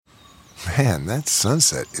Man, that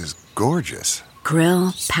sunset is gorgeous.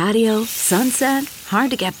 Grill, patio, sunset.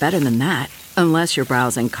 Hard to get better than that. Unless you're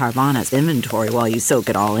browsing Carvana's inventory while you soak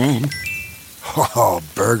it all in. Oh,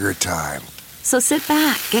 burger time. So sit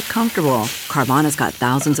back, get comfortable. Carvana's got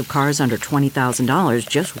thousands of cars under $20,000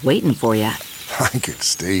 just waiting for you. I could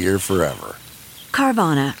stay here forever.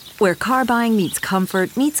 Carvana, where car buying meets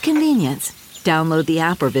comfort meets convenience. Download the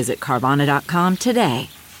app or visit Carvana.com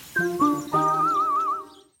today.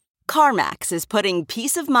 CarMax is putting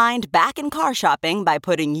peace of mind back in car shopping by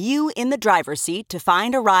putting you in the driver's seat to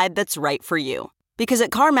find a ride that's right for you. Because at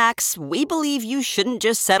CarMax, we believe you shouldn't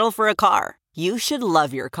just settle for a car. You should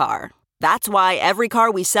love your car. That's why every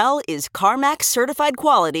car we sell is CarMax certified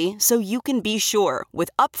quality, so you can be sure with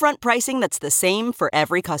upfront pricing that's the same for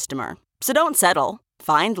every customer. So don't settle.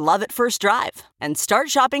 Find love at first drive and start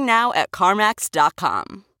shopping now at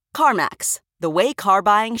CarMax.com. CarMax, the way car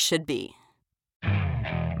buying should be.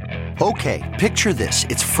 Okay, picture this.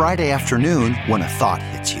 It's Friday afternoon when a thought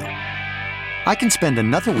hits you. I can spend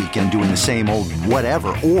another weekend doing the same old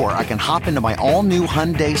whatever, or I can hop into my all-new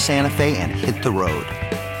Hyundai Santa Fe and hit the road.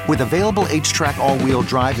 With available H-Track all-wheel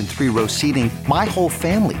drive and 3-row seating, my whole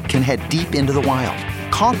family can head deep into the wild.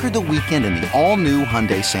 Conquer the weekend in the all-new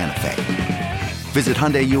Hyundai Santa Fe. Visit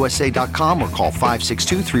HyundaiUSA.com or call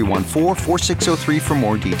 562-314-4603 for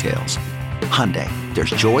more details. Hyundai, there's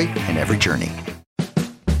joy in every journey.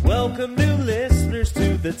 Welcome new listeners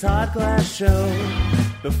to the Todd Glass Show.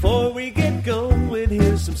 Before we get going,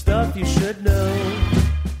 here's some stuff you should know.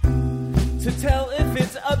 To tell if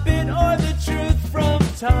it's a bit or the truth from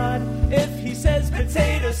Todd. If he says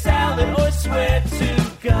potato salad or swear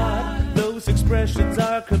to God. Those expressions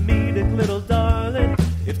are comedic, little darling.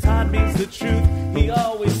 If Todd means the truth, he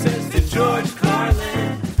always says to George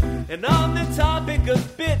Carlin. And on the topic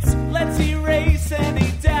of bits, let's erase any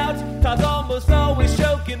doubt. Todd's almost always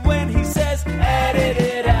joking when he says edit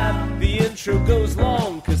it out. The intro goes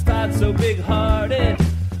long, cause Todd's so big-hearted.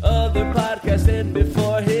 Other podcasts end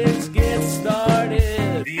before his get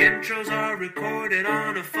started. The intros are recorded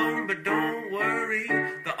on a phone, but don't worry.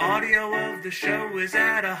 The audio of the show is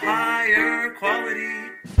at a higher quality.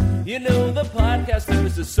 You know the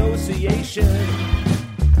Podcasters Association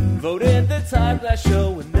voted the Todd Glass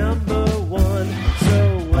Show number one.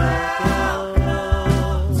 So welcome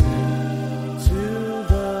to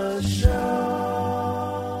the show.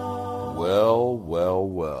 Well, well,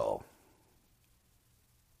 well.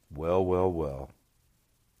 Well, well, well.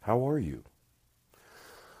 How are you?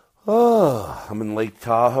 Oh, I'm in Lake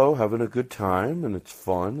Tahoe having a good time, and it's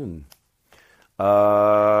fun. And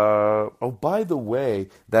oh, by the way,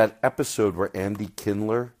 that episode where Andy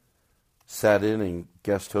Kindler sat in and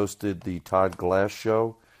guest hosted the Todd Glass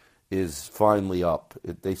Show is finally up.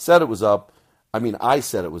 They said it was up. I mean, I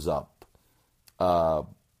said it was up. But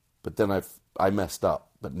then I messed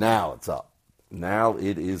up. But now it's up. Now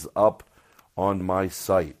it is up on my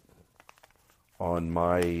site. On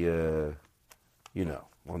my,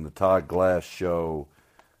 on the Todd Glass Show,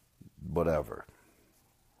 whatever.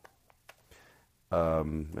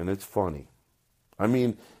 And it's funny. I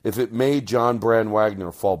mean, if it made John Brand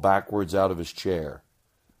Wagner fall backwards out of his chair,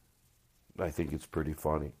 I think it's pretty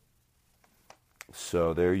funny.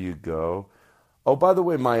 So there you go. Oh, by the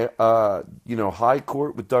way, my, High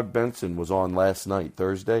Court with Doug Benson was on last night,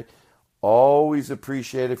 Thursday. Always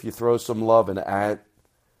appreciate if you throw some love and at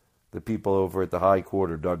the people over at the High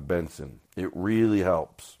Court or Doug Benson. It really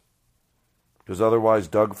helps. Because otherwise,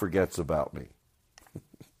 Doug forgets about me.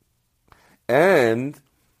 And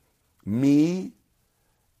me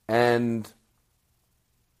and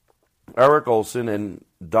Eric Olson and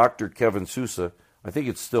Dr. Kevin Sousa, I think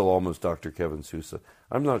it's still almost Dr. Kevin Sousa,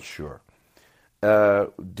 I'm not sure,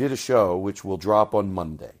 did a show which will drop on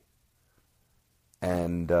Monday.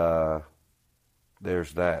 And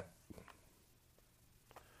there's that.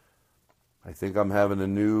 I think I'm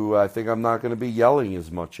not going to be yelling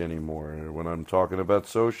as much anymore when I'm talking about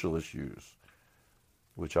social issues,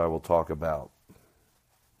 which I will talk about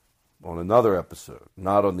on another episode,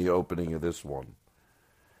 not on the opening of this one.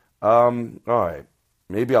 All right.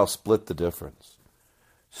 Maybe I'll split the difference.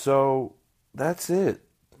 So, that's it.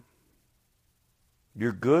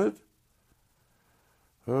 You're good?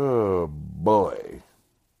 Oh, boy.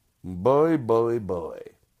 Boy, boy, boy.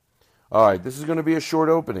 All right, this is going to be a short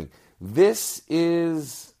opening. This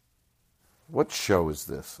is... What show is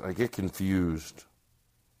this? I get confused.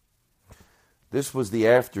 This was the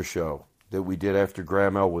after show that we did after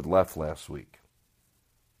Graham Elwood left last week.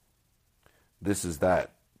 This is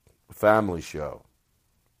that. Family show.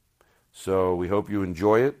 So we hope you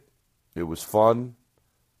enjoy it. It was fun.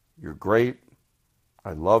 You're great.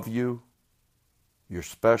 I love you. You're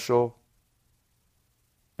special.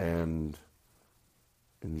 and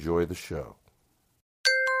enjoy the show.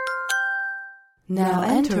 Now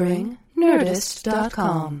entering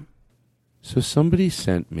Nerdist.com. So somebody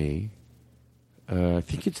sent me, I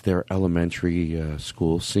think it's their elementary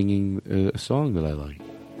school, singing a song that I like.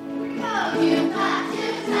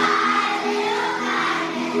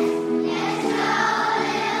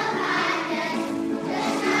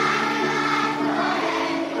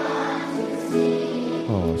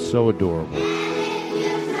 Oh, so adorable.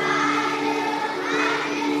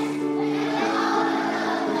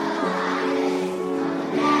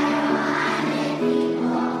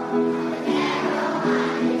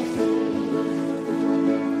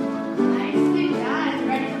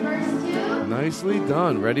 Nicely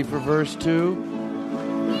done. Ready for verse 2?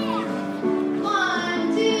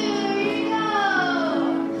 1, 2, go!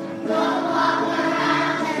 Go walk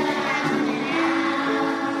around and around.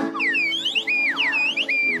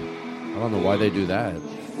 I don't know why they do that.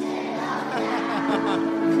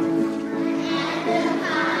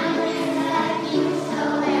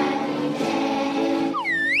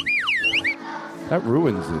 That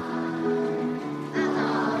ruins it.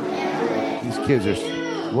 These kids are...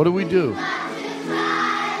 What do we do?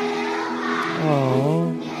 Oh.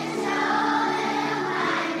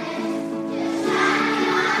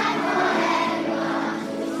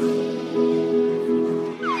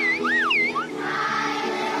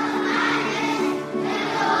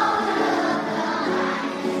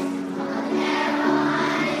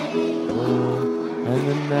 And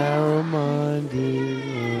the narrow-minded.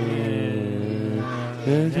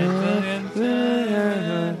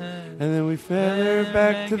 And then we feather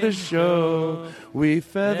back to the show. We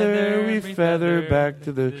feather back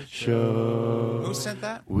to the show. Who sent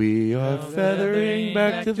that? We are feathering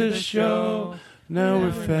back to the show. Now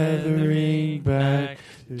we're feathering back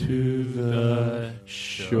to the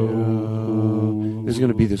show. This is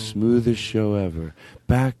going to be the smoothest show ever.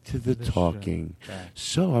 Back to the talking.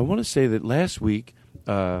 So I want to say that last week,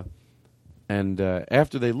 and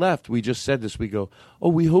after they left, we just said this. We go, oh,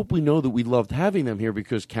 we hope we know that we loved having them here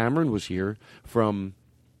because Cameron was here from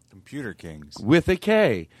Computer Kings with a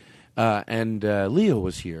K, and Leo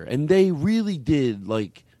was here, and they really did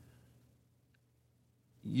like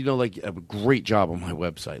a great job on my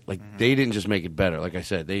website. Like they didn't just make it better. Like I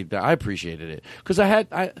said, I appreciated it because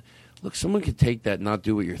look, someone could take that, and not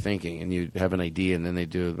do what you're thinking, and you have an idea, and then they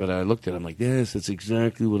do it. But I looked at it, I'm like, yes, that's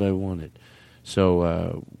exactly what I wanted.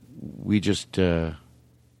 So we just did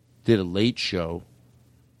a late show,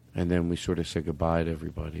 and then we sort of said goodbye to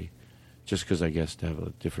everybody, just because I guess to have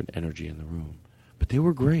a different energy in the room. But they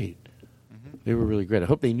were great. They were really great. I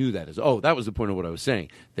hope they knew that. That was the point of what I was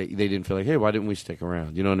saying. They didn't feel like, hey, why didn't we stick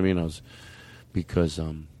around? You know what I mean? Because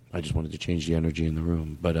I just wanted to change the energy in the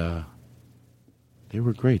room. But they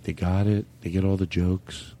were great. They got it. They get all the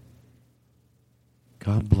jokes.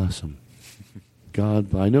 God bless them.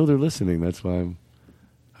 I know they're listening. That's why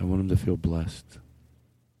I want them to feel blessed.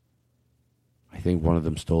 I think one of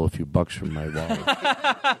them stole a few bucks from my wallet.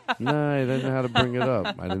 No, I didn't know how to bring it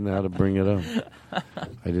up.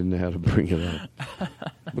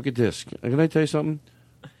 Look at this. Can I tell you something?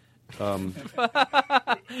 Look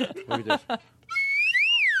at this.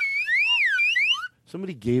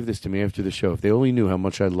 Somebody gave this to me after the show. If they only knew how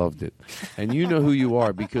much I loved it. And you know who you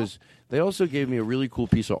are because they also gave me a really cool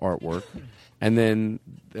piece of artwork. And then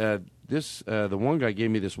the one guy gave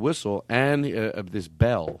me this whistle and this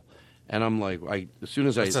bell. And I'm like, as soon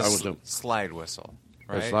as I was a slide whistle,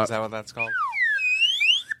 right? Is that what that's called?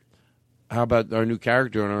 How about our new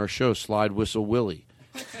character on our show, Slide Whistle Willie?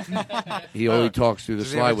 He only talks through the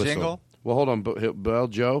slide whistle. Jingle? Well, hold on, Bell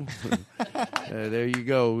Joe. There you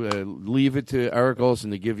go. Leave it to Eric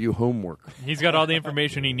Olson to give you homework. He's got all the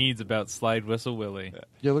information he needs about Slide Whistle Willie.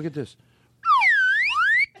 Yeah, look at this.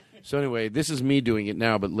 So anyway, this is me doing it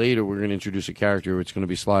now, but later we're going to introduce a character. It's going to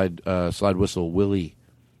be Slide Whistle Willie.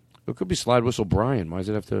 It could be Slide Whistle Brian. Why does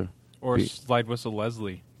it have to Or be? Slide Whistle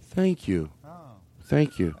Leslie. Thank you. Oh.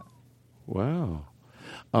 Thank you. Wow.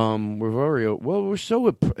 We're so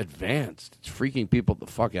advanced. It's freaking people the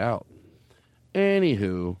fuck out.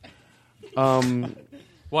 Anywho.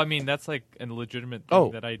 Well, I mean, that's like a legitimate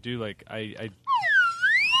thing that I do. Like, I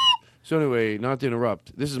So anyway, not to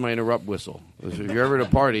interrupt, this is my interrupt whistle. If you're ever at a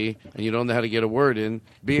party and you don't know how to get a word in,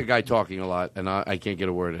 be a guy talking a lot, and I can't get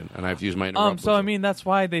a word in, and I have to use my interrupt whistle. So, I mean, that's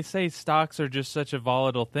why they say stocks are just such a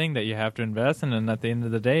volatile thing that you have to invest in, and at the end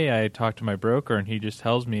of the day, I talk to my broker, and he just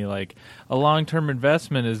tells me, like, a long-term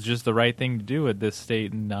investment is just the right thing to do at this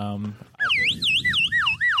state, and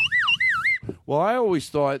Well, I always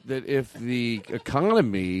thought that if the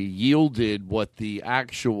economy yielded what the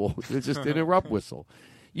actual... It's just an interrupt whistle.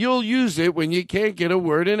 You'll use it when you can't get a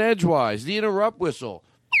word in edgewise. The interrupt whistle.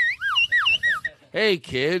 Hey,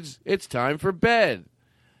 kids, it's time for bed.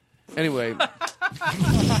 Anyway. Well,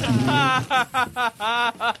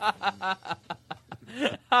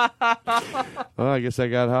 I guess I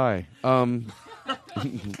got high. I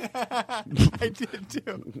did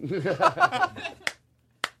too.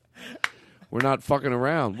 We're not fucking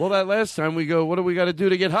around. Well, that last time we go, what do we got to do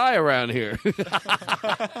to get high around here?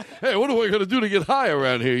 Hey, what do I got to do to get high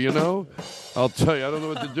around here, you know? I'll tell you, I don't know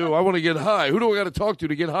what to do. I want to get high. Who do I got to talk to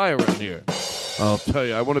get high around here? I'll tell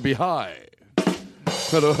you, I want to be high.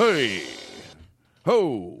 Hello, hey.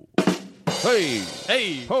 Ho. Hey.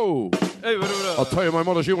 Hey. Ho. Hey, what? I'll tell you, my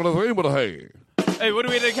mother, she wanted to say, but hey. Hey, what are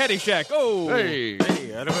we at a caddy shack? Oh. Hey. Hey.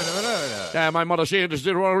 Yeah, my mother, she interested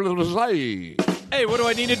in what to say. Hey, what do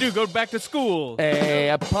I need to do? Go back to school.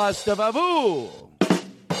 Hey, pasta vavu.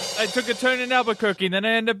 I took a turn in Albuquerque, and then I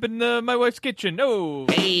ended up in my wife's kitchen. Oh.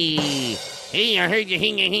 Hey, I heard you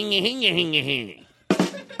hinga.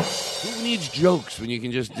 Who needs jokes when you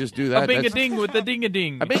can just do that? A bing-a-ding with the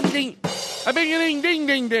ding-a-ding. A bing-a-ding. A bing-a-ding,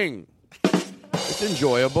 ding-ding-ding. It's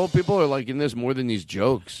enjoyable. People are liking this more than these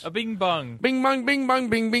jokes. A bing-bong. Bing-bong, bing-bong,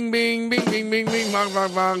 bing-bing-bing, bing-bing-bing, bing-bong,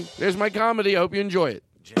 bong-bong. There's my comedy. I hope you enjoy it.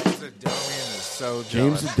 James Adomian is so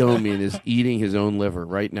James jealous. Adomian is eating his own liver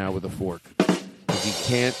right now with a fork. Because he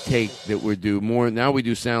can't take that we do more. Now we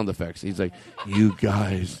do sound effects. He's like, you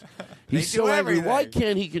guys. He's They so do angry. everything. Why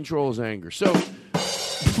can't he control his anger? So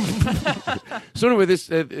anyway, this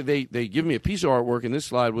they give me a piece of artwork and this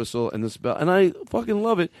slide whistle and this bell, and I fucking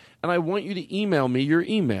love it. And I want you to email me your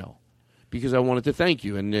email because I wanted to thank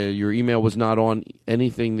you. And your email was not on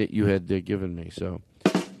anything that you had given me. So,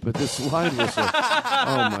 but this slide whistle,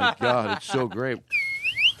 oh my god, it's so great.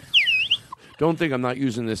 Don't think I'm not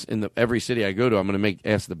using this in every city I go to. I'm going to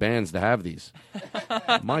ask the bands to have these.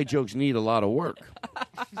 My jokes need a lot of work.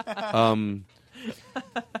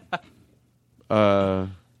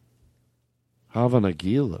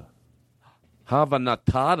 Havanagila.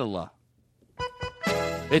 Havanatadala.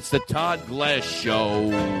 It's the Todd Glass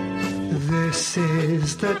Show. This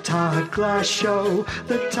is the Todd Glass Show.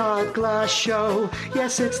 The Todd Glass Show.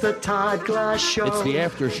 Yes, it's the Todd Glass Show. It's the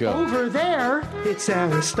after show. Over there, it's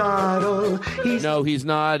Aristotle. No, he's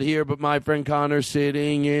not here, but my friend Connor's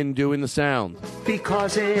sitting in doing the sound.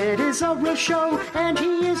 Because it is a real show, and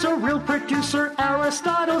he is a real producer.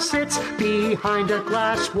 Aristotle sits behind a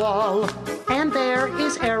glass wall. And there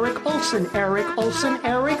is Eric Olson. Eric Olson.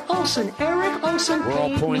 Eric Olson. Eric Olson. We're all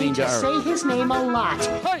paid pointing me to to Eric. say his name a lot.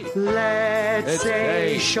 Hey! Let's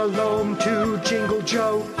say shalom to Jingle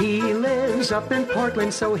Joe. He lives up in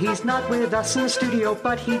Portland, so he's not with us in the studio,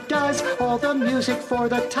 but he does all the music for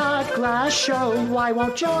the Todd Glass Show. Why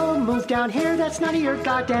won't Joe move down here? That's none of your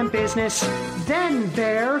goddamn business. Then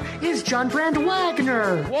there is John Brand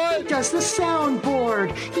Wagner. What? He does the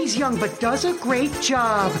soundboard. He's young but does a great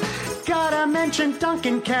job. Gotta mention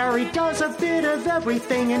Duncan Carey does a bit of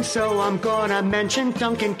everything, and so I'm gonna mention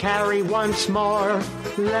Duncan Carey once more.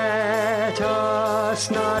 Let us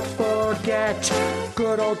not forget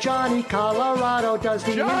good old Johnny Colorado does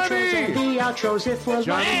the intros and the outros. If we're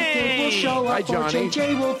lucky, Dave will show Hi, up, or Johnny.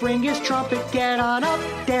 JJ will bring his trumpet. Get on up,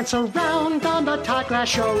 dance around on the Todd Glass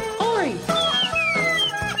Show. Oi!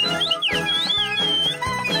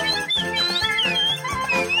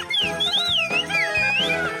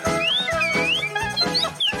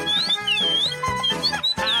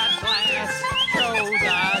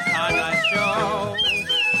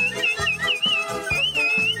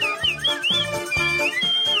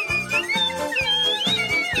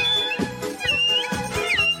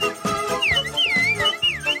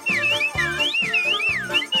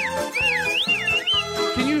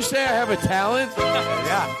 Can you say I have a talent?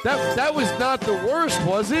 Yeah. That was not the worst,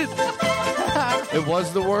 was it? It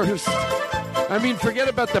was the worst. I mean, forget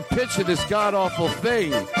about the pitch of this god-awful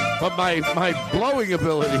thing, but my blowing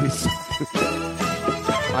abilities.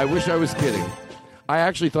 I wish I was kidding. I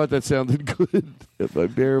actually thought that sounded good, if I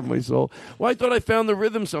bare my soul. Well, I thought I found the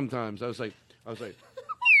rhythm sometimes. I was like,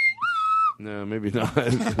 no, maybe not. Did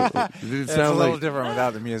it It's sound a little like? different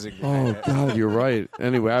without the music. Oh, God, you're right.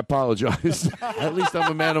 Anyway, I apologize. At least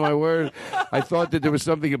I'm a man of my word. I thought that there was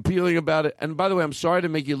something appealing about it. And by the way, I'm sorry to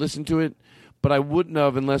make you listen to it, but I wouldn't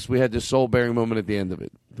have unless we had this soul-bearing moment at the end of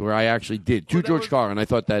it, where I actually did. To George Carlin, I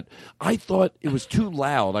thought it was too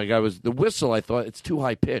loud. Like the whistle, I thought it's too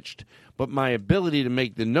high-pitched. But my ability to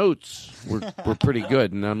make the notes were pretty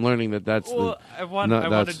good, and I'm learning that's I want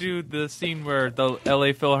to do the scene where the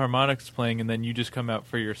L.A. Philharmonic's playing, and then you just come out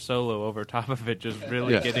for your solo over top of it, just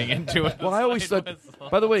really getting into it. Well, I always thought.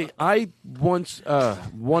 By the way, I once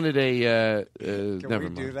wanted a. Can never we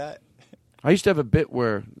mind. do that? I used to have a bit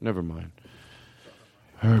where, never mind.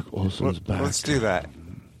 Eric Olsen's back. Let's do that.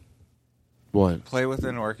 What? Play with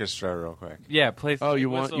an orchestra real quick. Yeah, play. Oh, you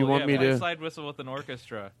whistle, want me play to slide whistle with an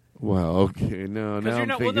orchestra? Well, okay. No, now I'm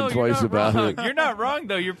thinking you're twice not about wrong. it. You're not wrong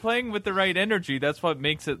though. You're playing with the right energy. That's what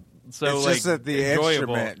makes it so It's like just that the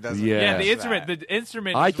enjoyable. instrument doesn't. Yeah. The instrument. The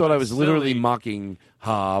instrument. I is thought I what's was literally silly. mocking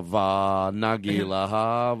Hava, Nagila,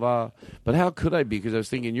 Hava. But how could I be? Because I was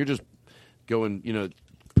thinking you're just going,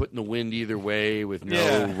 putting the wind either way with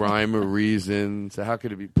no rhyme or reason. So how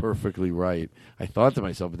could it be perfectly right? I thought to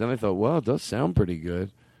myself, but then I thought, well, it does sound pretty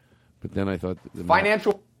good. But then I thought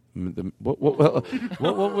Financial. What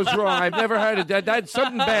was wrong? I've never heard of that. That's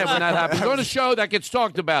something bad when that happens. On a show that gets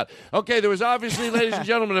talked about. Okay, there was obviously, ladies and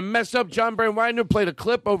gentlemen, a mess up. John Brand Wagner played a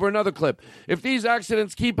clip over another clip. If these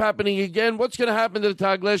accidents keep happening again, what's going to happen to the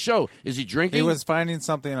Todd Glass show? Is he drinking? He was finding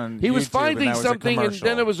something on He was YouTube, finding and that was a something, and commercial.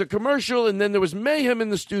 then it was a commercial, and then there was mayhem in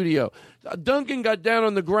the studio. Duncan got down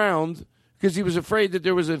on the ground because he was afraid that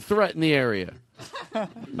there was a threat in the area.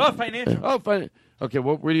 Oh, financial. Oh, fine. Okay,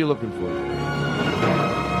 what are you looking for?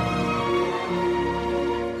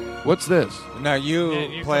 What's this? No, you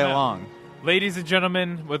play come out. along. Ladies and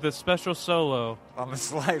gentlemen, with a special solo On the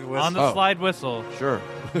slide whistle. on the slide whistle, Sure.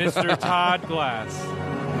 Mr. Todd Glass.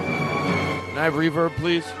 Can I have reverb,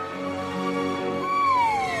 please?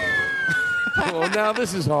 Oh, now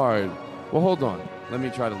this is hard. Well, hold on. Let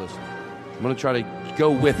me try to listen. I'm going to try to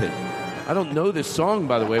go with it. I don't know this song,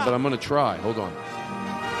 by the way, but I'm going to try. Hold on.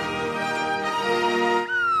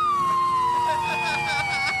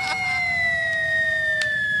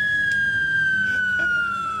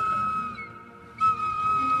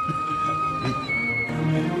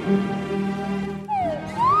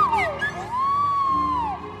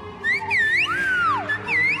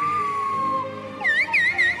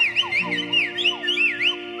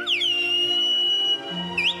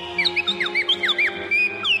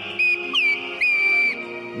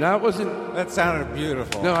 No, it wasn't. That sounded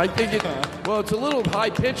beautiful. No, I think it. Well, it's a little high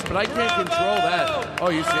pitched, but I can't control that. Oh,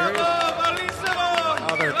 you serious?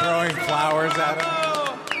 Oh, they're throwing flowers at him.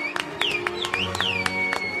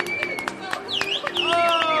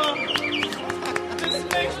 This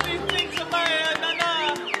makes me think of my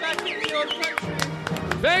nana back in your country.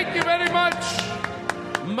 Thank you very much.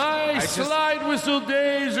 My slide whistle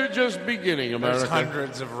days are just beginning, America. There's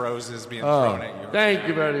hundreds of roses being thrown at you. Thank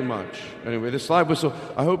you very much. Anyway, the slide whistle,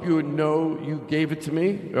 I hope you would know you gave it to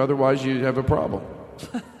me, otherwise you'd have a problem.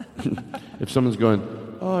 If someone's going,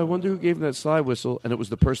 oh, I wonder who gave him that slide whistle, and it was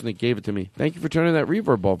the person that gave it to me. Thank you for turning that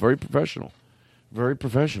reverb off. Very professional. Very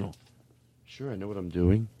professional. Sure, I know what I'm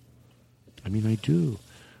doing. I mean, I do.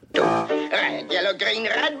 Red, yellow, green,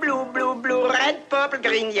 red, blue, blue, blue, red, purple,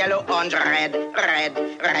 green, yellow, orange, red,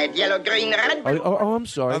 red, yellow, green, red, blue. Oh, I'm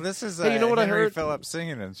sorry. Oh, this is hey, you know what Henry I heard? Phillips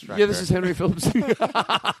singing instructor. Yeah, this is Henry Phillips.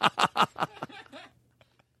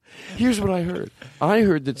 Here's what I heard. I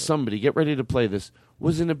heard that somebody, get ready to play this,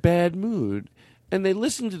 was in a bad mood, and they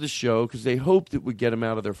listened to the show because they hoped it would get them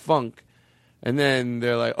out of their funk. And then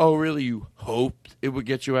they're like, oh, really? You hoped it would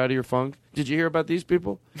get you out of your funk? Did you hear about these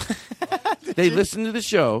people? They listen to the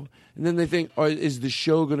show, and then they think, oh, is the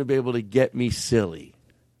show going to be able to get me silly?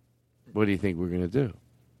 What do you think we're going to do?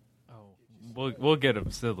 We'll get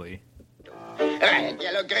him silly. Red,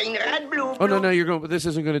 yellow, green, red, blue, Oh, no, you're going. This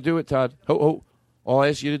isn't going to do it, Todd. All I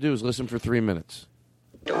ask you to do is listen for 3 minutes.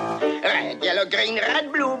 red, yellow, green,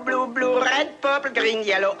 red, blue, blue, blue, red, purple, green,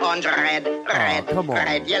 yellow, orange, red, come on.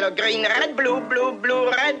 red, yellow, green, red, blue, blue, blue,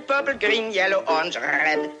 red, purple, green, yellow, orange,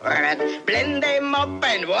 red. Blend them up,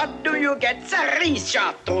 and what do you get? Cerise,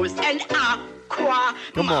 chartreuse, and aqua,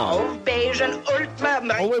 mauve, beige, and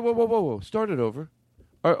ultramarine. Oh, wait, whoa. Start it over.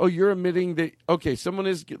 Oh, you're admitting that, okay,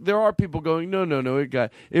 there are people going, no,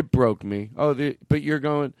 it broke me. But you're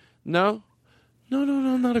going, no,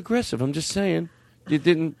 not aggressive. I'm just saying. It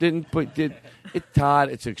Todd,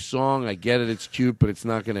 it's a song. I get it. It's cute, but it's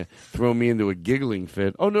not going to throw me into a giggling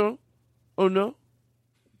fit. Oh, no. Red,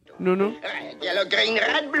 yellow, green,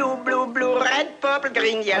 red, blue, blue, blue, red, purple,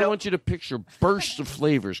 green, I yellow. want you to picture bursts of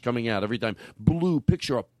flavors coming out every time. Blue,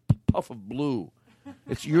 picture a puff of blue.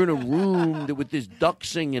 You're in a room with this duck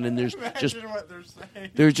singing, and there's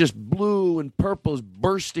just blue and purple is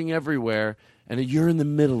bursting everywhere, and you're in the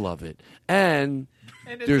middle of it. And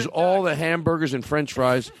there's all the hamburgers and French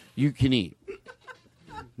fries you can eat.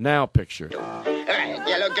 Now picture. Red,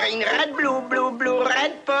 yellow, green, red, blue, blue, blue,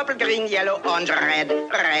 red, purple, green, yellow, orange, red,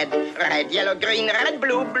 yellow, green, red,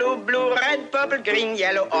 blue, blue, blue, red, purple, green,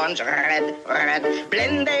 yellow, orange, red.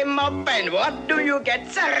 Blend them up, and what do you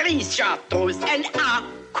get? Cerise, chartreuse, and aqua,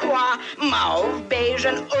 aqua, mauve, beige,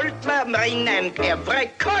 and ultramarine, and every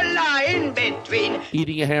color in between.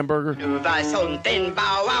 Eating a hamburger. Was und den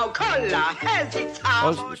Bow Wow color has its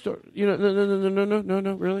harmony.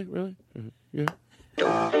 No, really? Yeah.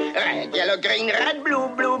 Red, yellow, green, red, blue,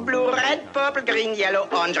 blue, blue, red, purple, green, yellow,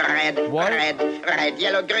 orange, red. What? Red,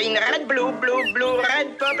 yellow, green, red, blue, blue, blue,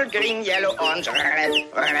 red, purple, green, yellow, orange, red.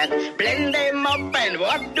 Blend them up and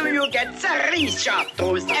what do you get? Cerise,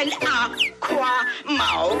 chartreuse, and aqua,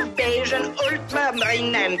 mauve, beige, and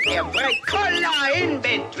ultramarine, and every color in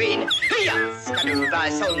between. Yes,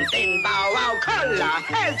 was und den Bow Wow color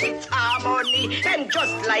has its harmony, and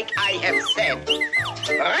just like I have said,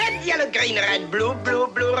 red, yellow, green, red, blue, blue,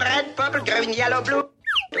 blue, red, purple, green, yellow, blue.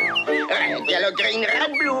 Red, yellow, green,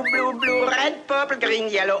 red, blue, blue, blue, red, purple, green,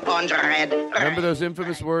 yellow, orange, red. Remember those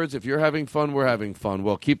infamous words? If you're having fun, we're having fun.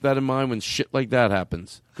 Well, keep that in mind when shit like that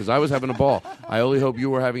happens. Because I was having a ball. I only hope you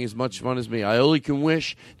were having as much fun as me. I only can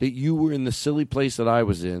wish that you were in the silly place that I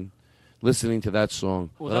was in, listening to that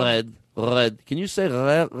song. Red. Can you say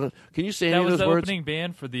red? Can you say any of those words? That was the opening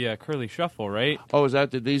band for the Curly Shuffle, right? Oh, is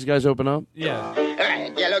that? Did these guys open up? Yeah.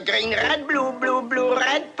 Red, yellow, green, red, blue, blue, blue,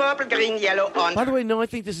 red, purple, green, yellow, orange. By the way, no, I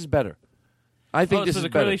think this is better. I think this so is the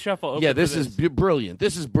better. Curly Shuffle open Yeah, this for is brilliant.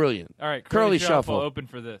 This is brilliant. All right, Curly Shuffle open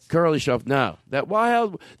for this. Curly Shuffle. Now,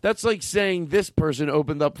 that's like saying this person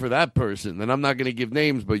opened up for that person, and I'm not going to give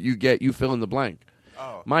names, but you fill in the blank. Oh.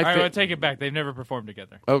 All right, I'll take it back. They've never performed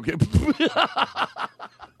together. Okay.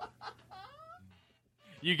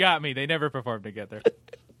 You got me. They never performed together.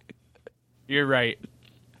 You're right.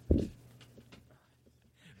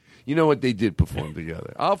 You know what? They did perform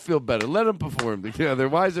together. I'll feel better. Let them perform together.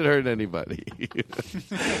 Why does it hurt anybody?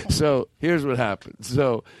 So here's what happened.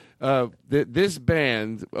 So this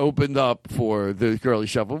band opened up for the Curly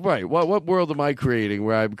Shuffle. Right. What world am I creating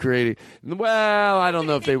where I'm creating? Well, I don't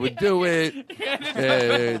know if they would do it.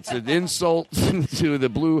 It's an insult to the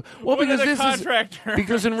blue. Well, because this is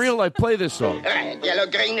because in real life, play this song. Red, yellow,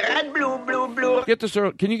 green, red, blue, blue, blue.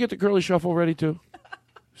 Can you get the Curly Shuffle ready too?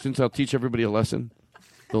 Since I'll teach everybody a lesson.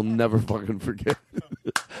 They'll never fucking forget.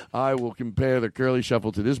 I will compare the Curly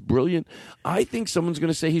Shuffle to this brilliant. I think someone's going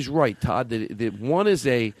to say he's right, Todd, that one is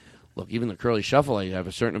a... Look, even the Curly Shuffle I have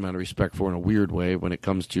a certain amount of respect for in a weird way when it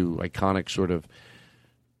comes to iconic sort of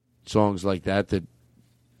songs like that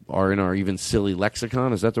are in our even silly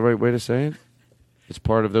lexicon. Is that the right way to say it? It's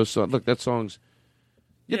part of those songs. Look, that song's...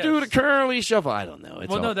 You do the Curly Shuffle. I don't know.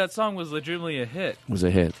 No, that song was legitimately a hit. It was a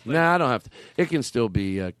hit. Nah, I don't have to. It can still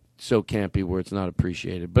be... so campy where it's not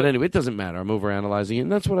appreciated. But anyway, it doesn't matter. I'm overanalyzing it,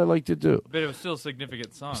 and that's what I like to do. But it was still a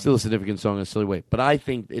significant song. Still a significant song in a silly way. But I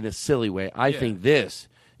think, in a silly way, I think this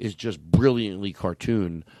is just brilliantly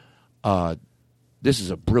cartoon. This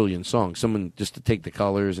is a brilliant song. Someone just to take the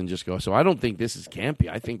colors and just go. So I don't think this is campy.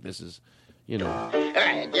 I think this is,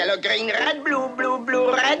 Red, yellow, green, red, blue, blue,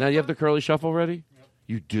 blue, red. Now you have the Curly Shuffle ready?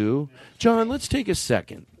 You do? John, let's take a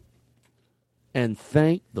second and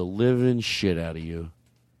thank the living shit out of you.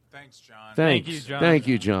 Thanks, John. Thanks. Thank you, John. Thank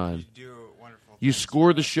you, John. You do wonderful. You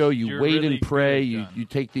score the show. You You're wait really and pray. good, You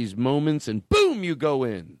take these moments, and boom, you go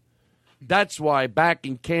in. That's why back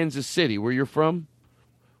in Kansas City, where you're from,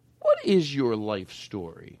 what is your life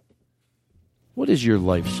story? What is your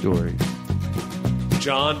life story?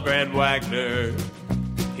 John Brand Wagner.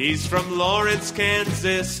 He's from Lawrence,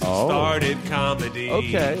 Kansas. Oh. Started comedy.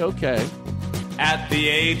 Okay. At the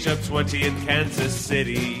age of 20 in Kansas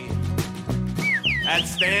City. At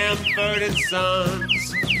Stanford and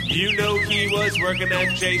Sons. You know he was working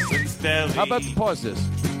at Jason's Deli. How about pause this?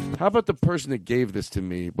 How about the person that gave this to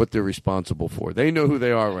me, what they're responsible for? They know who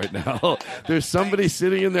they are right now. There's somebody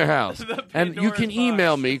sitting in their house. And you can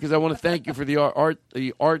email me because I want to thank you for the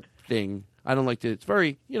art thing. I don't like to, it's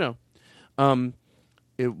very, it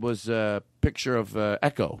was a picture of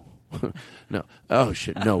Echo. No. Oh,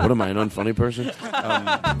 shit. No. What am I, an unfunny person?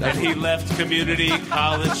 And he left community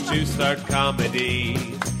college to start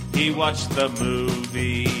comedy. He watched the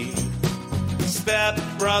movie Step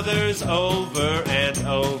Brothers over and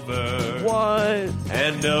over. What?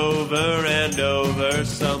 And over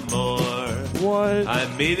some more. What? I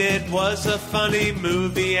mean, it was a funny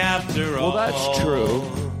movie after all. Well, that's true.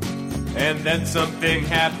 And then something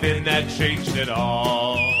happened that changed it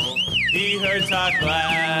all. He heard Todd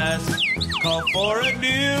Glass call for a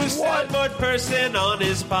new soundboard person on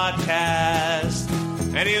his podcast.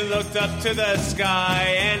 And he looked up to the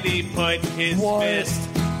sky and he put his fist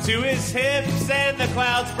to his hips and the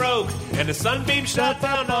clouds broke. And a sunbeam shot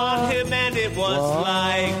down on him and it was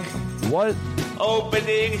like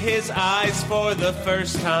opening his eyes for the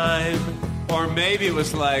first time. Or maybe it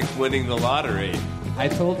was like winning the lottery. I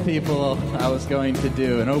told people I was going to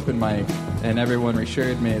do an open mic, and everyone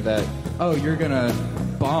reassured me that, oh, you're going to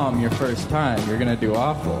bomb your first time. You're going to do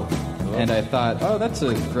awful. And I thought, oh, that's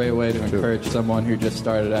a great way to encourage someone who just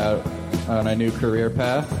started out on a new career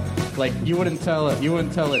path. Like, you wouldn't tell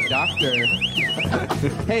a doctor,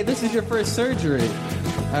 hey, this is your first surgery.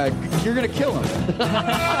 You're going to kill him.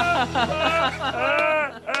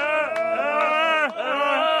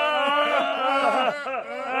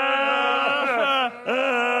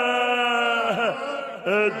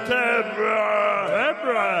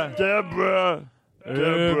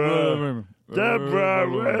 Deborah,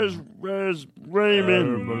 where's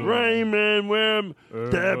Raymond? Raymond, where?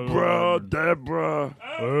 Deborah.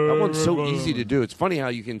 That one's so easy to do. It's funny how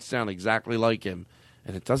you can sound exactly like him,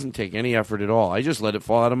 and it doesn't take any effort at all. I just let it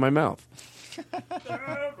fall out of my mouth.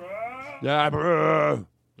 Deborah.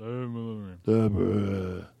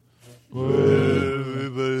 Everybody.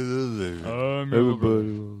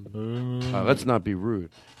 Let's not be rude.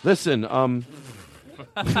 Listen,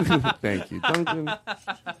 thank you, Duncan.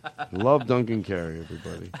 Love Duncan Carey,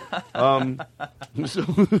 everybody. So,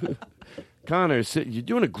 Connor, you're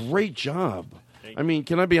doing a great job. I mean,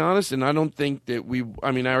 can I be honest? And I don't think that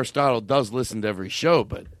Aristotle does listen to every show,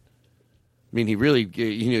 but I mean, he really,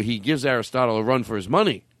 he gives Aristotle a run for his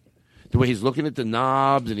money. The way he's looking at the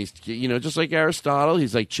knobs, and he's, just like Aristotle,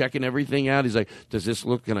 he's like checking everything out. He's like, does this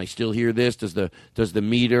look? Can I still hear this? Does the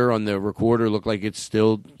meter on the recorder look like it's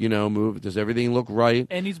still, move? Does everything look right?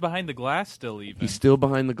 And he's behind the glass still, even. He's still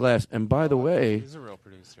behind the glass. And by the way, he's a real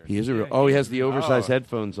producer. He is a real. Oh, he has the oversized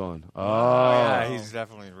headphones on. Oh, yeah, he's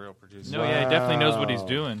definitely a real producer. No, yeah, he definitely knows what he's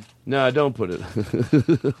doing. No, don't put it.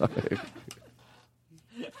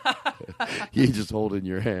 You just hold in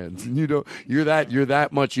your hands. You're that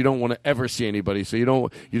much. You don't want to ever see anybody, so you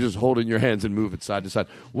just hold in your hands and move it side to side.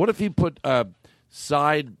 What if he put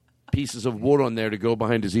side pieces of wood on there to go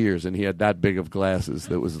behind his ears, and he had that big of glasses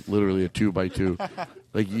that was literally a 2x2?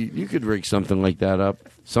 Like you could rig something like that up.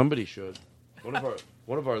 Somebody should. One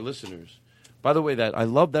of our listeners. By the way, that I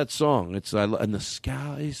love that song. And the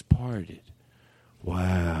skies parted.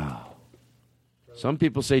 Wow. Some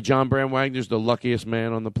people say John Brand Wagner's the luckiest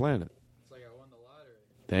man on the planet. It's like I won the lottery.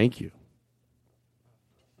 Thank you.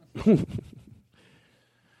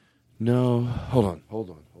 No, hold on.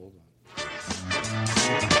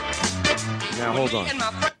 Now, hold on.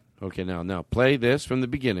 Okay, now play this from the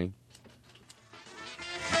beginning.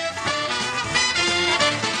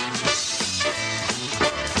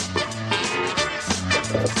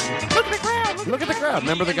 Look at the crowd.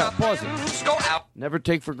 Remember the guy. Pause it. Go out. Never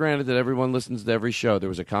take for granted that everyone listens to every show. There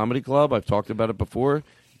was a comedy club. I've talked about it before.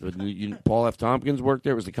 Paul F. Tompkins worked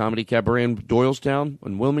there. It was the Comedy Cabaret in Doylestown,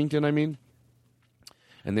 in Wilmington, I mean.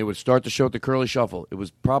 And they would start the show at the Curly Shuffle. It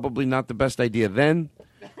was probably not the best idea then.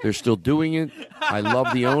 They're still doing it. I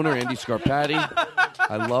love the owner, Andy Scarpati.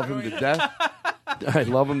 I love him to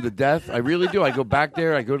death. I really do. I go back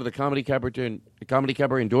there. I go to the Comedy Cabaret in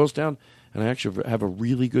Doylestown. And I actually have a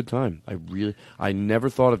really good time. I never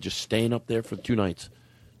thought of just staying up there for 2 nights.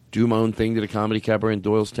 Do my own thing to the Comedy Cabaret in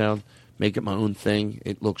Doylestown. Make it my own thing.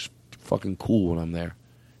 It looks fucking cool when I'm there.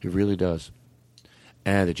 It really does.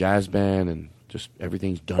 And the jazz band and just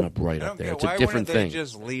everything's done up right up there. It's a different thing. Why wouldn't they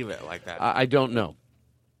just leave it like that? I don't know.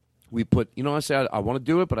 We put, I said I want to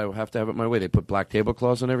do it, but I have to have it my way. They put black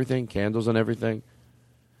tablecloths on everything, candles on everything.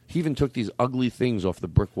 He even took these ugly things off the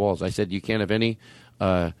brick walls. I said, you can't have any...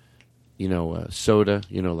 soda,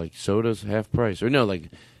 like soda's half price. Or no,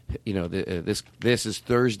 like, this is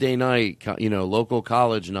Thursday night, local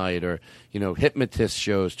college night, or, hypnotist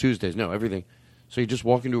shows Tuesdays. No, everything. So you just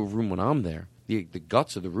walk into a room when I'm there. The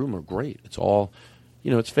guts of the room are great. It's all,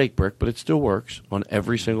 it's fake brick, but it still works on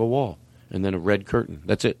every single wall. And then a red curtain.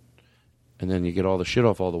 That's it. And then you get all the shit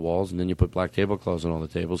off all the walls, and then you put black tablecloths on all the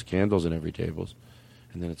tables, candles in every tables.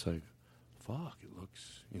 And then it's like, fuck.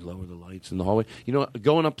 You lower the lights in the hallway.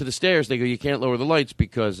 Going up to the stairs, they go, you can't lower the lights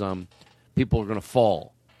because people are going to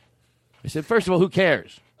fall. I said, first of all, who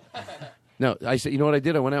cares? No, I said, you know what I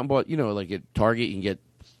did? I went out and bought, like at Target, you can get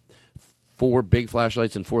 4 big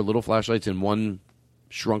flashlights and 4 little flashlights in one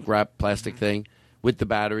shrunk wrap plastic thing with the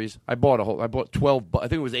batteries. I bought 12, I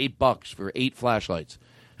think it was $8 for 8 flashlights.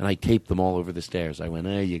 And I taped them all over the stairs. I went,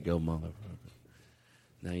 there you go, motherfucker.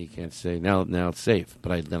 Now you can't say, now it's safe.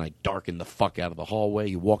 But then I darkened the fuck out of the hallway.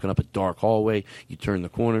 You're walking up a dark hallway. You turn the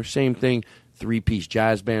corner. Same thing. 3-piece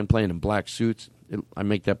jazz band playing in black suits. I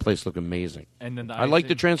make that place look amazing. And then I like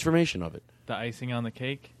the transformation of it. The icing on the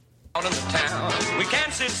cake. Out in the town, we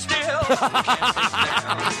can't sit still, we can't sit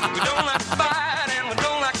down. We don't like to fight and we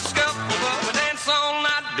don't like to scuffle, but we dance all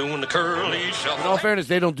night doing the curly In shuffle. all fairness,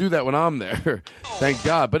 they don't do that when I'm there. Thank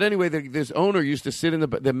God. But anyway, this owner used to sit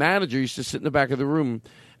the manager used to sit in the back of the room,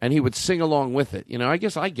 and he would sing along with it. You know, I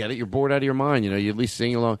guess I get it. You're bored out of your mind. You know, you at least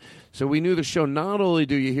sing along. So we knew the show. Not only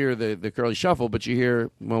do you hear the curly shuffle, but you hear,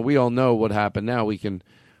 well, we all know what happened now. We can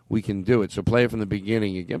do it. So play it from the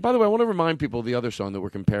beginning again. By the way, I want to remind people of the other song that we're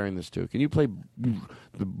comparing this to. Can you play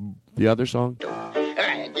the other song?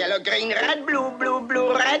 Red, yellow, green, red, blue, blue,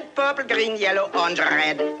 blue, red, purple, green, yellow, orange,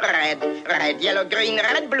 red, red, red, yellow, green,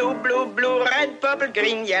 red, blue, blue, blue, red, purple,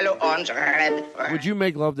 green, yellow, orange, red. Would you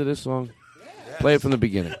make love to this song? Play it from the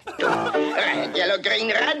beginning. Red, yellow, green,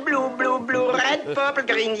 red, blue, blue, blue, red, purple,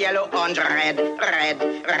 green, yellow, orange, red,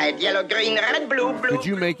 red, red, yellow, green, red, blue, blue. Could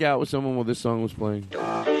you make out with someone while this song was playing?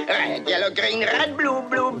 Red, yellow, green, red, blue,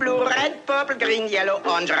 blue, blue, red, purple, green, yellow,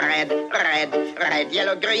 orange, red, red, red,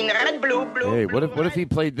 yellow, green, red, blue, blue. Hey, what if he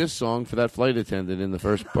played this song for that flight attendant in the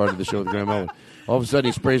first part of the show with Graham Elwood? All of a sudden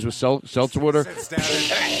he sprays with seltzer water.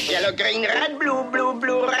 Red, yellow, green, red, blue, blue,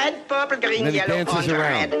 blue, red, purple, green, And then he yellow, dances orange,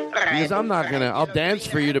 around. red, Because I'm not going to, I'll dance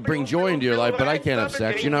for you to bring joy into your life, but I can't have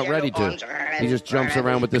sex. You're not ready to. He just jumps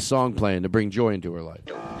around with this song playing to bring joy into her life.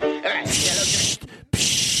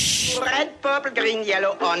 red, purple, green,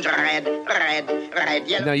 yellow, orange, red, red, red,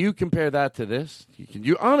 yellow. Now you compare that to this.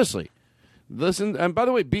 You honestly listen, and by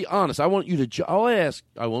the way, be honest. I want you to. I'll ask.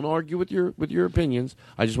 I won't argue with your opinions.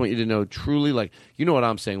 I just want you to know truly, like, you know what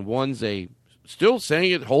I'm saying. One's still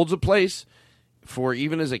saying it holds a place for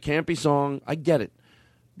even as a campy song. I get it.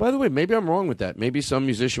 By the way, maybe I'm wrong with that. Maybe some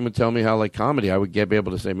musician would tell me how, like comedy, I would be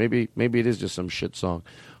able to say maybe it is just some shit song.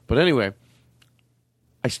 But anyway,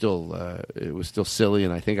 I still it was still silly,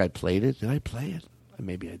 and I think I played it. Did I play it?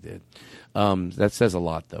 Maybe I did. That says a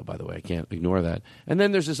lot, though, by the way. I can't ignore that. And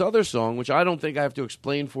then there's this other song, which I don't think I have to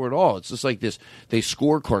explain for at all. It's just like this. They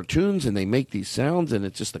score cartoons, and they make these sounds, and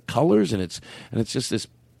it's just the colors, and it's just this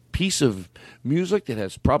piece of music that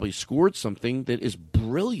has probably scored something that is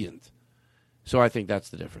brilliant. So I think that's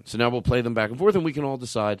the difference. So now we'll play them back and forth, and we can all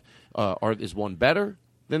decide, is one better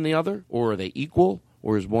than the other, or are they equal,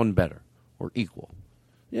 or is one better or equal?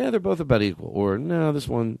 Yeah, they're both about equal. Or, no, this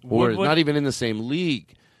one, or not even in the same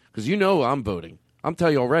league. Because you know I'm voting. I'm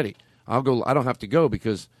telling you already. I'll go. I don't have to go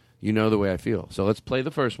because you know the way I feel. So let's play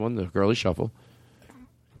the first one, the Girly Shuffle.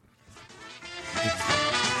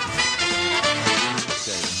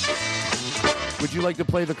 Would you like to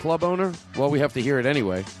play the club owner? Well, we have to hear it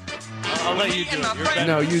anyway. I'll let you do it. You're better.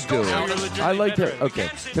 No, you do it. I like to. Okay,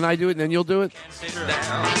 can I do it and then you'll do it?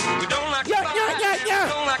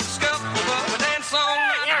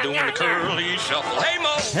 Doing the curly shuffle. Hey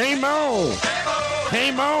Mo! Hey Mo! Hey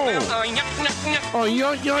Mo! Oh,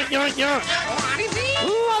 yeah.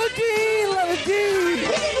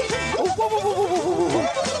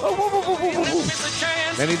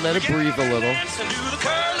 Then he let it breathe a little.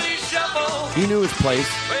 He knew his place.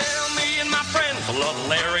 Well, me and my friends love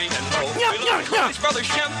Larry and Moe. His brother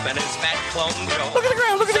Shemp and his fat clone Joe. Look at the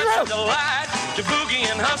ground, look at the ground. Such a delight to boogie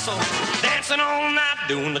and hustle, dancing all night,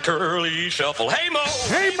 doing the curly shuffle. Hey Mo!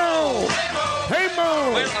 Hey Mo! Hey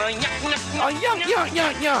Mo! Well,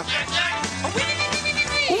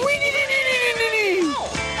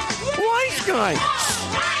 Wise guy!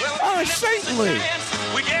 Oh, certainly!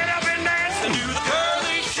 we get up and dance and do the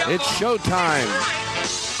curly shuffle. It's showtime!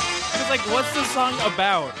 It's like, what's the song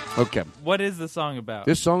about? Okay. What is the song about?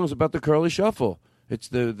 This song is about the Curly Shuffle. It's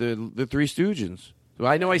the Three Stooges.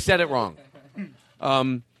 I know I said it wrong.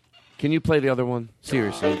 Can you play the other one?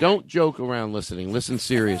 Seriously. Don't joke around listening. Listen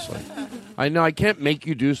seriously. I know I can't make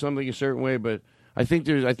you do something a certain way, but I think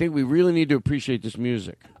we really need to appreciate this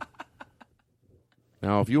music.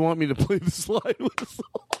 Now, if you want me to play the slide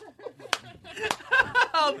whistle,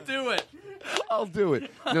 I'll do it. I'll do it.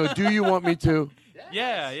 No, do you want me to?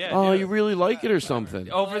 Yeah. Oh, you really like it or something?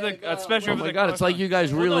 Especially oh over my the. God, it's like you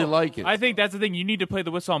guys really like it. I think that's the thing. You need to play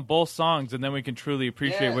the whistle on both songs, and then we can truly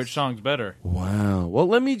appreciate which song's better. Wow. Well,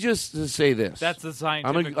 let me just say this. That's the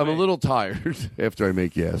scientific I'm a little tired after I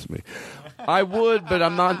make you ask me. I would, but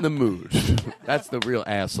I'm not in the mood. That's the real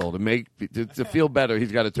asshole. To feel better,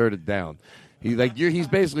 he's got to turn it down. He's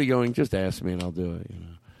basically going, just ask me and I'll do it. You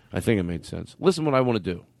know? I think it made sense. Listen, what I want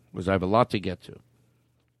to do, because I have a lot to get to.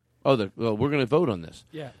 Oh, we're going to vote on this.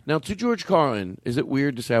 Yeah. Now, to George Carlin, is it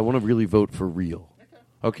weird to say I want to really vote for real?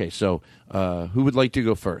 Okay, so who would like to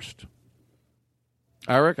go first?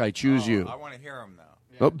 Eric, I choose you. I want to hear him, though.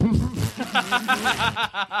 Oh.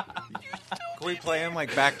 Can we play him,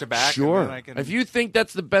 like, back-to-back? Sure. And then I can... If you think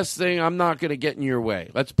that's the best thing, I'm not going to get in your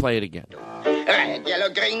way. Let's play it again. Red,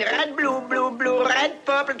 yellow, green, red, blue, blue, blue, red,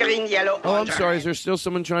 purple, green, yellow, Oh, I'm orange, sorry. red. Is there still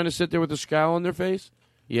someone trying to sit there with a scowl on their face?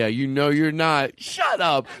 Yeah, you know you're not. Shut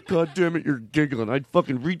up. God damn it, you're giggling. I'd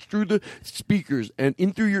fucking reach through the speakers and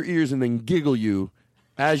in through your ears and then giggle you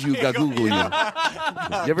as you got Google you.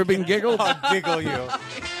 You ever been giggled? I'll giggle you.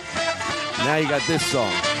 Now you got this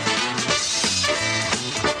song.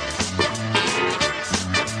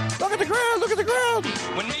 Look at the ground, look at the ground.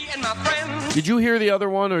 When me and my friends. Did you hear the other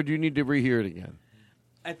one, or do you need to rehear it again?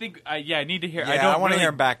 I think, I need to hear. Yeah, I want to hear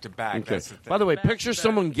them back to back. Okay. That's the thing. By the way, picture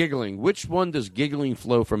someone giggling. Which one does giggling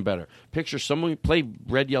flow from better? Picture someone play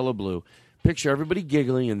red, yellow, blue. Picture everybody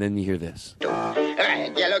giggling, and then you hear this.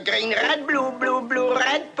 Red, yellow, green, red, blue, blue, blue,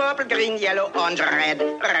 red, purple, green, yellow, orange, red,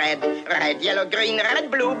 yellow, green,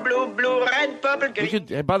 red, blue, blue, blue, red, purple, green. You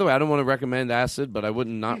could, by the way, I don't want to recommend acid, but I would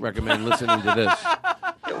not recommend listening to this.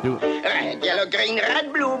 Red, yellow, green,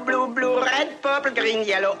 red, blue, blue, blue, red, purple, green,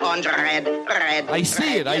 yellow, orange, red. I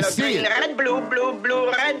see it. I see green, it. Red, blue, blue, blue,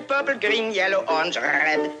 red, purple, green, yellow, orange,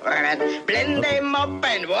 red. Blend them up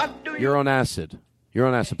and what do you? You're on acid. You're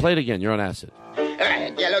on acid. Play it again. You're on acid.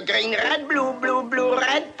 Red, yellow, green, red, blue, blue, blue,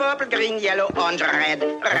 red, purple, green, yellow, orange, red.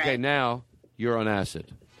 Okay, now you're on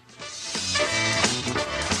acid.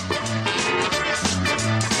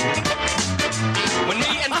 When me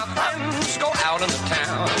and my friends go out into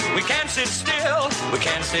town, we can't sit still, we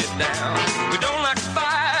can't sit down. We don't like to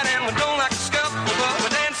fight and we don't like to scuffle, but we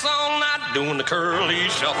dance all night doing the curly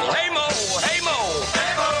shuffle. Hey Mo, hey Mo,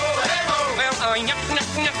 hey Mo, hey Mo. Well, yuck, yuck,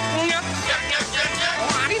 yuck, yuck, yuck, yuck, yuck, yuck.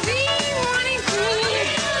 What is he? What is he?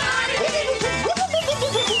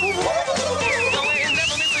 So we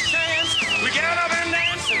never miss a chance. We get up and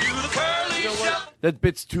dance and do the curly shuffle. That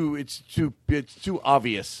bit's it's too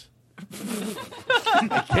obvious.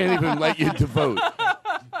 I can't even let you to vote.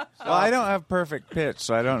 Well, I don't have perfect pitch,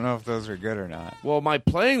 so I don't know if those are good or not. Well, my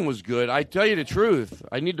playing was good. I tell you the truth.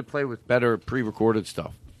 I need to play with better pre-recorded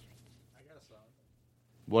stuff. I got a song.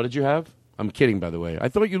 What did you have? I'm kidding, by the way. I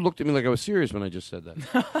thought you looked at me like I was serious when I just said that.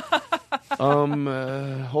 Hold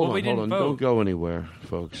on. Don't go anywhere,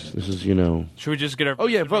 folks. This is, Should we just get our... Oh,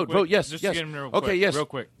 yeah, vote. Yes, just yes. Get them real okay, quick, yes. Real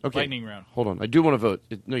quick. Okay. Lightning round. Hold on. I do want to vote.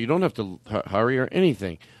 No, you don't have to hurry or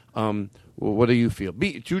anything. What do you feel?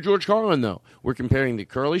 To George Carlin, though. We're comparing the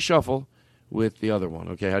Curly Shuffle with the other one.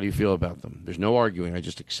 Okay, how do you feel about them? There's no arguing. I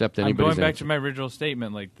just accept anybody's I'm going back answer. to my original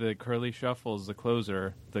statement. Like, the Curly Shuffle is the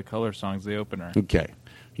closer, the Color Song's the opener. Okay.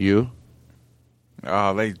 You?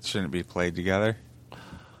 Oh, they shouldn't be played together.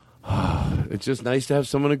 It's just nice to have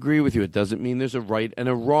someone agree with you. It doesn't mean there's a right and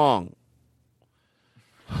a wrong.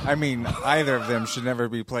 I mean, either of them should never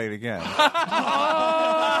be played again.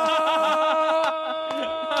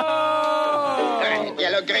 Red,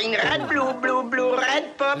 yellow, green, red, blue, blue, blue,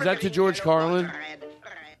 red, purple. Is that to George Carlin?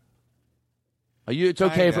 It's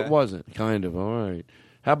okay if it wasn't. Kind of. All right.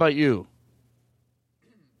 How about you?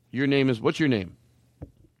 Your name is... What's your name?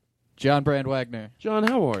 John Brand Wagner. John,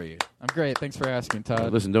 how are you? I'm great. Thanks for asking,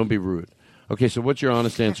 Todd. Listen, don't be rude. Okay, so what's your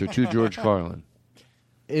honest answer to George Carlin?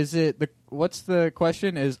 Is it what's the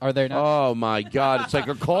question? Are there not? Oh my God! It's like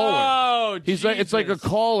a caller. Oh, it's like a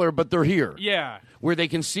caller, but they're here. Yeah, where they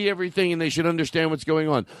can see everything and they should understand what's going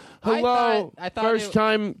on. Hello, I thought first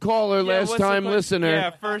time caller, last time listener.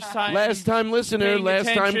 Yeah, first time. Last time listener, last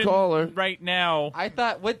time caller. Right now, I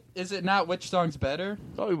thought. What is it? Not which song's better?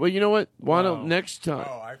 Oh well, you know what? Why don't next time?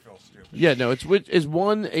 Oh, I feel stupid. Yeah, no. Is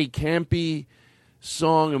one a campy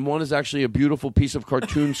song and one is actually a beautiful piece of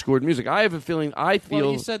cartoon scored music. I have a feeling.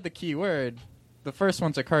 Well, you said the key word. The first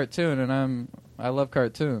one's a cartoon, and I love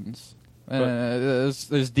cartoons.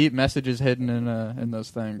 There's deep messages hidden in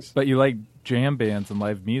those things. But you like jam bands and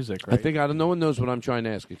live music, right? I think no one knows what I'm trying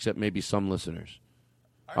to ask except maybe some listeners.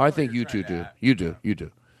 I think you two do. You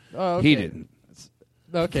do. Oh, okay. He didn't.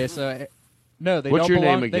 Okay, so no, they What's don't your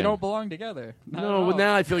belong. name again? They don't belong together. Not at No, all.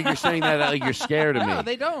 now I feel like you're saying that like you're scared of me. No,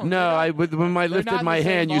 they don't. No, when I They're lifted not in my the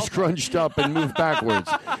same hand, you ballpark. scrunched up and moved backwards.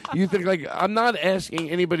 You think like I'm not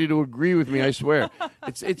asking anybody to agree with me. I swear,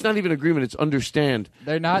 it's not even agreement. It's understand.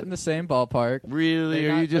 They're not in the same ballpark. Really?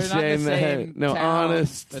 They're Are you just they're not in saying the that? same No, town.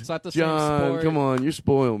 honest. It's not the John, same sport. come on, you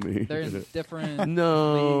spoil me. They're in different.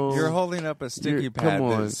 No, You're holding up a sticky pad come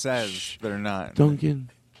on. that says they're not.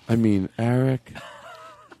 Duncan. I mean, Eric.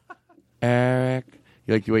 Eric.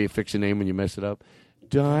 You like the way you fix a name when you mess it up?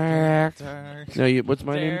 Derek. No, what's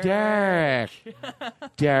my name? Derek.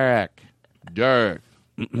 Derek.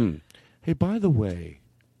 Hey, by the way,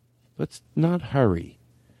 let's not hurry.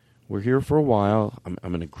 We're here for a while.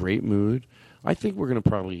 I'm in a great mood. I think we're going to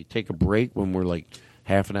probably take a break when we're like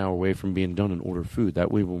half an hour away from being done and order food.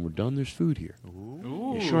 That way, when we're done, there's food here.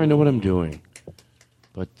 Ooh. You sure I know what I'm doing?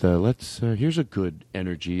 But here's a good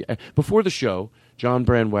energy. Before the show, John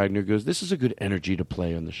Brand Wagner goes, this is a good energy to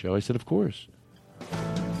play on the show. I said, of course. We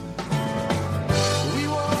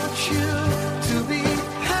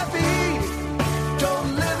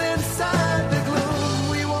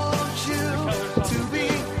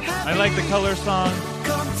I like the Color song.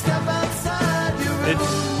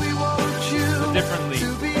 It's a different lead.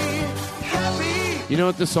 You know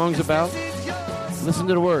what this song's about? Listen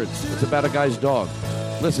to the words. It's about a guy's dog.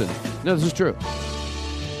 Listen. No, this is true.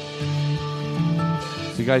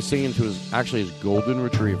 It's the guy singing to his golden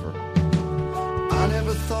retriever. I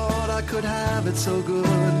never thought I could have it so good.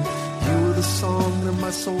 You were the song that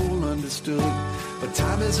my soul understood. But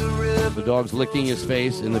time is a river. The dog's licking his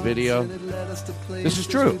face in the video. This is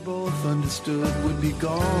true. We both understood would be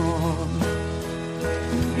gone.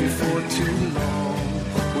 Before too long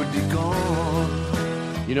would be gone.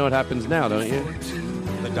 You know what happens now, don't you?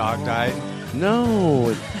 The dog died?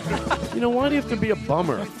 No. You know, why do you have to be a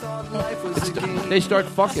bummer? They start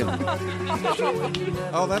fucking.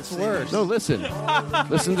 Oh, that's worse. No, listen.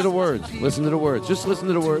 Listen to the words. Listen to the words. Just listen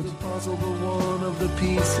to the words. One of the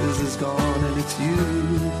pieces is gone and it's you.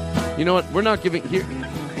 You know what? We're not giving... Here,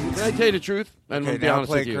 can I tell you the truth? And Okay, be now honest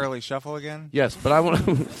play with you. Curly Shuffle again? Yes, but I want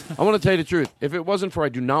to tell you the truth. If it wasn't for I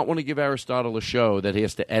do not want to give Aristotle a show that he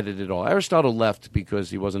has to edit it all. Aristotle left because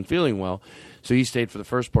he wasn't feeling well, so he stayed for the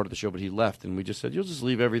first part of the show, but he left, and we just said, you'll just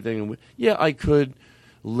leave everything. And yeah, I could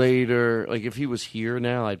later. Like, if he was here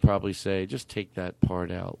now, I'd probably say, just take that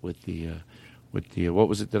part out with the what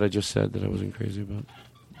was it that I just said that I wasn't crazy about?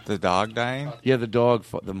 The dog dying? Yeah, the dog,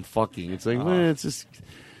 them fucking. It's like, man, it's just...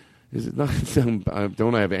 Is it not?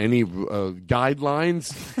 Don't I have any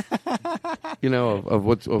guidelines? You know of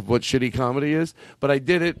what shitty comedy is. But I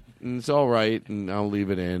did it, and it's all right, and I'll leave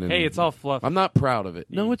it in. And Hey, it's all fluff. I'm not proud of it.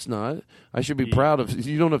 No, it's not. I should be proud of.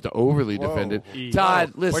 You don't have to overly defend it. Whoa.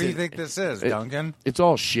 Todd, listen. What do you think this is, Duncan? It's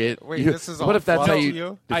all shit. Wait, this is all what if that's how fluff you? to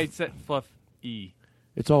you? I said fluff E.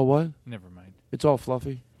 It's all what? Never mind. It's all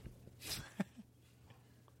fluffy.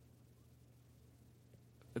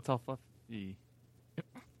 It's all fluff E.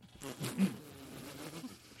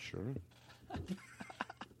 Sure.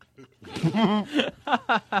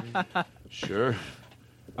 Sure.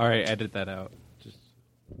 All right, edit that out. Just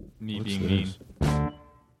me What's being this? mean.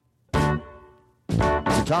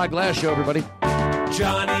 It's a Todd Glass show, everybody.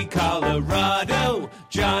 Johnny Colorado,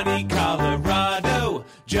 Johnny Colorado,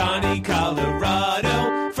 Johnny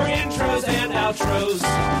Colorado, for intros and outros.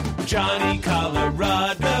 Johnny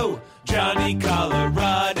Colorado, Johnny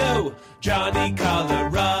Colorado, Johnny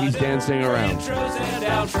Colorado. He's dancing around. Intros and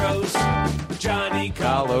outros. Johnny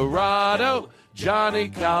Colorado, Johnny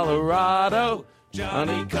Colorado,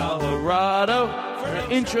 Johnny Colorado,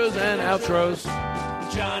 for intros and outros.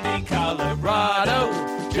 Johnny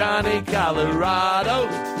Colorado, Johnny Colorado,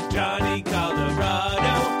 Johnny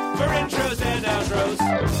Colorado, for intros and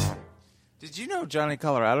outros. Did you know Johnny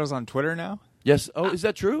Colorado's on Twitter now? Yes. Oh, is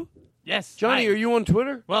that true? Yes. Johnny, Hi. are you on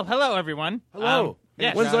Twitter? Well, hello, everyone. Hello.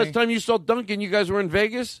 Yes. When's the last time you saw Duncan? You guys were in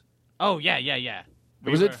Vegas? Oh, yeah.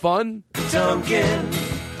 Was it fun? Duncan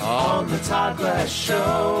on the Todd Glass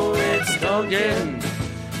Show. It's Duncan.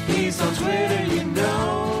 He's on Twitter, you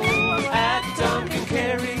know, at Duncan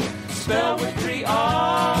Carey, spelled with 3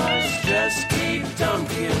 R's. Just keep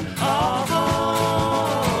Duncan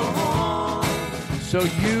on. So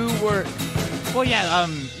you were... Well, yeah,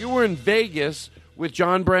 You were in Vegas with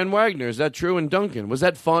John Brand Wagner. Is that true? And Duncan. Was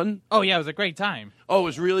that fun? Oh, yeah, it was a great time. Oh, it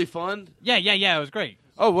was really fun? Yeah, it was great.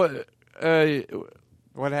 Oh, what...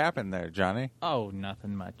 What happened there, Johnny? Oh,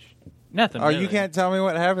 nothing much. Nothing. Oh, really. you can't tell me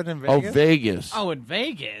what happened in Vegas? Oh, Vegas. Oh, in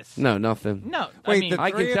Vegas? No, nothing. No. Wait, I mean,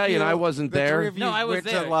 I can tell you, and I wasn't there. Three of you No, I was went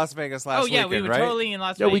there. to Las Vegas last Oh, yeah, weekend, we were right? totally in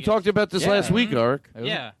Las Yeah, Vegas. we talked about this last week, Ark.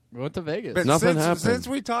 Yeah. We went to Vegas. But Nothing since, happened. Since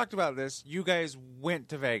we talked about this, you guys went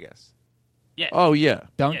to Vegas. Yeah. Oh, yeah.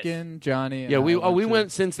 Duncan, Johnny, and Yeah, we I we to-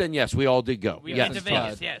 went since then. Yes, we all did go. We yes. went to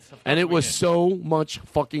Vegas, yes. Of And course it we was did. so much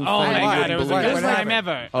fucking Oh, fun. my I God. couldn't It was the believe best What time happened?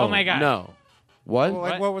 ever. Oh, my God. No. What? Well,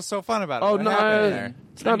 like, what was so fun about it? Oh, What no. happened there?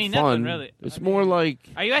 It's not nothing fun. really. It's more like...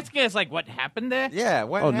 Are you asking us, like, what happened there? Yeah,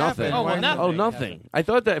 what Oh, happened? nothing. Oh, well, What- nothing. Oh, nothing. I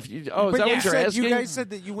thought that if you... Oh, is But that you what you're said, asking? You guys said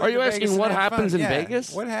that you went Are you to asking Vegas what and had happens fun. in Yeah.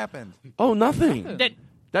 Vegas? What happened? Oh, nothing. That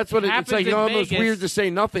That's what it's happens like. You in know, almost Vegas. weird to say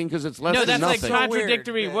nothing because it's less no, than that's like nothing.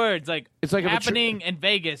 contradictory weird. words. Like It's like if a happening in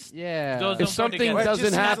Vegas. Yeah. Those If don't go something together. doesn't It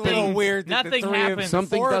just seems a little happen- weird that Nothing the three of happens.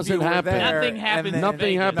 Something four of doesn't you were happen. there, Nothing and happens. then-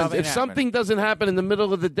 Nothing happens. nothing If something happened. doesn't happen in the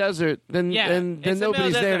middle of the desert, then Yeah, then it's the middle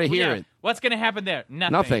nobody's of there to desert. hear Yeah. it. What's going to happen there?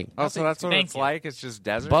 Nothing. Nothing. Oh, so that's what Thank it's you. like? It's just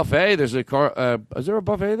desert? Buffet. There's a car. Is there a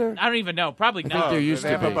buffet there? I don't even know. Probably I not. think there used they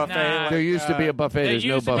to have a be. buffet. Nah. like, There used to be a buffet. there There's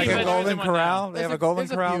no used to be, like buffet. a but- Golden One Corral. now. They have a There's Golden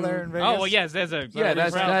a Corral few- there in Vegas. Oh well, yes. There's a Yeah,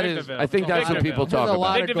 that's Corral, that is. Victorville. I think that's what Victorville. people There's talk a lot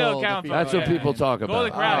about. of Victorville gold. counts. That's what Yeah. people talk Golden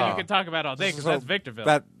about. Corral. Oh. You can talk about all day because So that's Victorville.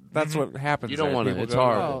 That That's what happens. You don't there. want it. People It's go to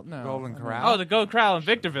horrible. the Golden Corral. Oh, the Gold Corral in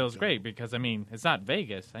Victorville is great because, I mean, it's not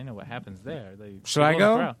Vegas. I know what happens there. Should I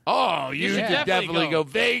go? Oh, you should definitely go.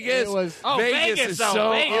 Vegas. Vegas is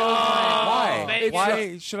so. Vegas. Why? Vegas.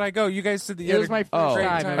 Why should I go? You guys said the It was my first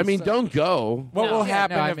time. I mean, don't go. What will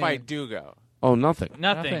happen no, I if I mean- do go? Oh, nothing.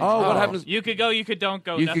 Nothing. Oh, what happens? You could go, you could don't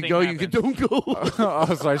go. You nothing could go, you happens. could don't go.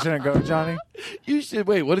 Oh, so I shouldn't go, Johnny? You should.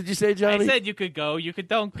 Wait, what did you say, Johnny? I said you could go, you could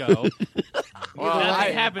don't go. Well,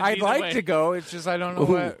 nothing happens I'd either like way. to go. It's just I don't know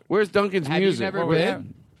what. Where's Duncan's Have you music? never What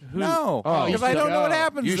been? No, Oh, because you I don't should know what go.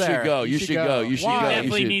 happens You there. should go. You should go. You should Why? go. You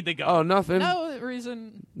definitely should. need to go. Oh, nothing. No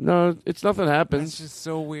reason. No, it's nothing happens. It's just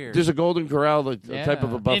so weird. There's a Golden Corral, a type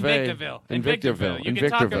of a In buffet. In Victorville. In Victorville. You In can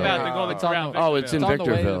talk Victorville. about the Golden It's on Corral. the- Oh, it's in It's on the way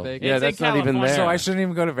to Victorville. Vegas. Yeah, It's that's in not even California. there. So I shouldn't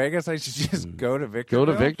even go to Vegas. I should just go to Victorville.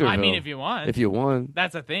 Go to Victorville. I mean, if you want. If you want.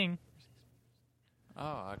 That's a thing.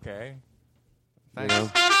 Oh, okay. You know.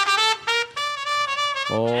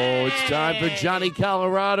 Oh, it's time for Johnny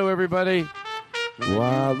Colorado, everybody.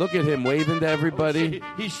 Wow, look at him waving to everybody.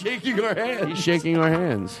 He's shaking our hands. He's shaking our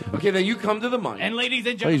hands. Okay, now you come to the mic. And ladies and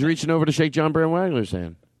Oh, he's gentlemen, reaching over to shake John Brand Wagner's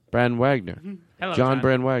hand. Brand Wagner. Hello, John John.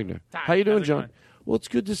 Brand Wagner. Hi, How you doing, how's it John? going? Well, it's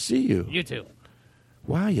good to see you. you too.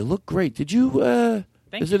 Wow, you look great. Did you,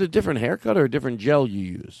 Thank is it a different haircut or a different gel you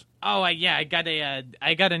use? Oh, yeah, I got a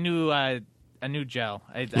new gel.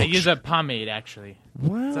 I use a pomade actually.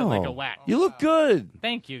 Wow. It's like a wax. You look good.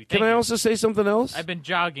 Thank you. Can thank I you. also say something else? I've been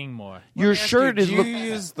jogging more. Your shirt Do is you look.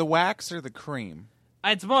 use the wax or the cream?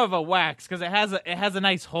 It's more of a wax because it has a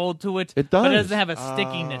nice hold to it. It but it does. doesn't have a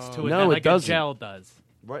stickiness to it No, that it like doesn't. a gel does.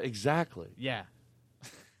 Right, exactly. Yeah.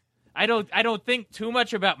 I don't think too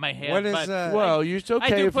much about my hair. What is, but Well, it's okay I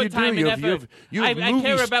do if put you time do. and effort. I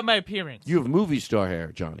care about my appearance. You have movie star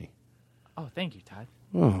hair, Johnny. Oh, thank you, Todd.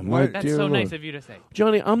 Oh, my That's dear so Lord. nice of you to say.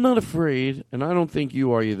 Johnny, I'm not afraid, and I don't think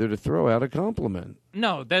you are either, to throw out a compliment.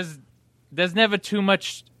 No, there's never too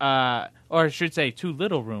much, or I should say, too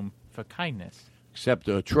little room for kindness. Except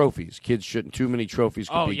trophies. Kids shouldn't. Too many trophies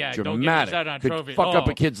could Oh, be yeah, don't get me dramatic. started on could trophies. fuck up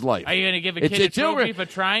Oh. a kid's life. Are you going to give a It's- kid it's a trophy over. for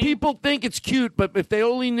trying? People think it's cute, but if they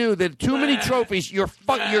only knew that too many trophies, you're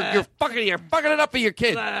fucking it up for your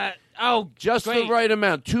kid. Just great. the right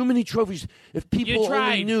amount. Too many trophies. If people only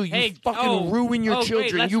tried. knew, you Hey, fucking ruin your great.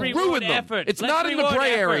 children. Let's You reward ruin them. effort. It's Let's not in the reward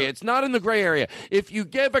gray effort. area. It's not in the gray area. If you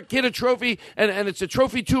give a kid a trophy and it's a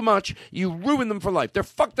trophy too much, you ruin them for life. They're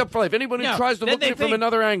fucked up for life. Anyone who No, tries to then look they at it from think-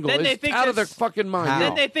 another angle then they is think out of their there's- fucking mind.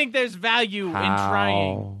 Then they think there's value in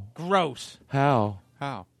trying. Gross. How?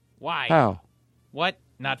 Why? How? What?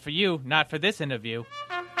 Not for you. Not for this interview.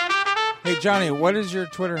 Hey, Johnny, what is your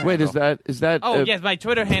Twitter handle? Wait, is that? Oh, yes, my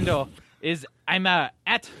Twitter handle is I'm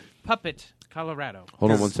at Puppet Colorado.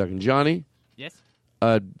 Hold on one second, Johnny. Yes.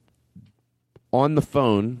 On the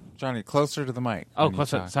phone. Johnny, closer to the mic. Oh, when you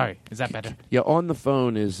closer. talk. Sorry. Is that better? Yeah, on the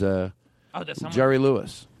phone is there's someone? Jerry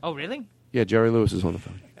Lewis. Oh, really? Yeah, Jerry Lewis is on the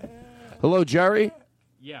phone. Hello, Jerry.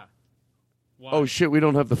 Yeah. Oh shit, we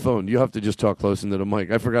don't have the phone. You have to just talk close into the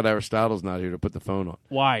mic. I forgot Aristotle's not here to put the phone on.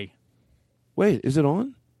 Why? Wait, is it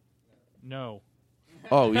on? No.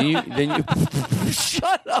 Oh, then you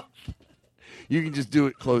shut up. You can just do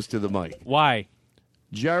it close to the mic. Why?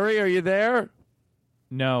 Jerry, are you there?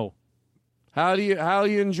 No. How are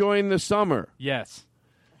you enjoying the summer? Yes.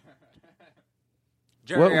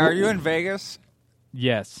 Jerry, are you in Vegas?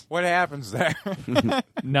 Yes. What happens there?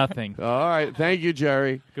 Nothing. All right, thank you,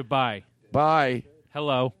 Jerry. Goodbye. Bye.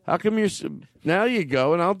 Hello. How come you're... Now you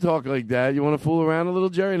go, and I'll talk like that. You want to fool around a little,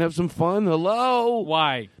 Jerry, and have some fun? Hello?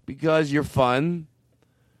 Why? Because you're fun.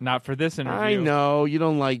 Not for this interview. I know you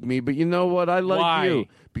don't like me, but you know what? I like Why? you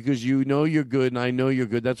because you know you're good, and I know you're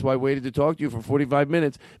good. That's why I waited to talk to you for 45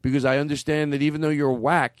 minutes because I understand that even though you're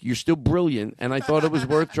whack, you're still brilliant, and I thought it was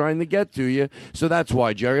worth trying to get to you. So that's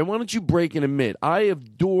why, Jerry. And why don't you break and admit? I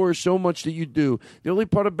adore so much that you do. The only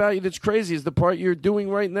part about you that's crazy is the part you're doing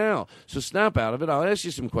right now. So snap out of it. I'll ask you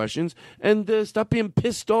some questions, and stop being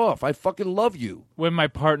pissed off. I fucking love you. When my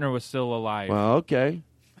partner was still alive. Well, okay.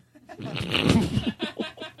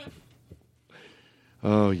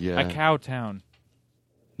 Oh, yeah. A cow town.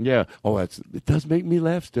 Yeah. Oh, it does make me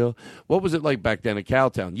laugh still. What was it like back then at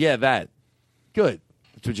Cowtown? Yeah, that. Good.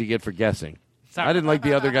 That's what you get for guessing. Sorry. I didn't like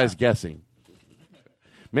the other guys guessing.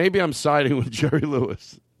 Maybe I'm siding with Jerry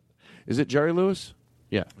Lewis. Is it Jerry Lewis?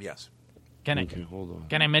 Yeah. Yes. Can I? Okay, hold on.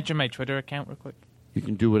 Can I mention my Twitter account real quick? You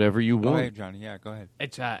can do whatever you Go want. ahead, Johnny. Yeah, go ahead.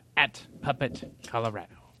 It's at Puppet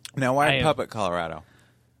Colorado. Now, why I- Puppet Colorado?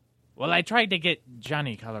 Well, I tried to get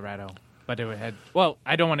Johnny Colorado, but it had. Well,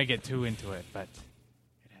 I don't want to get too into it, but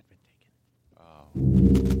it had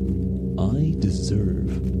been taken. I deserve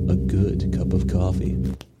a good cup of coffee.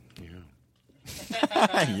 Yeah.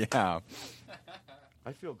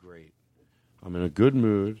 I feel great. I'm in a good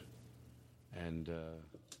mood, and I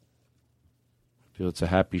feel it's a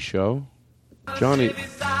happy show. Johnny.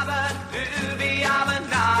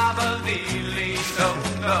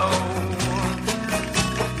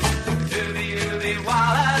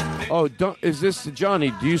 Oh, is this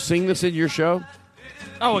Johnny? Do you sing this in your show?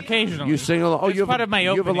 Oh, occasionally. You sing along. Oh, It's you have part of my you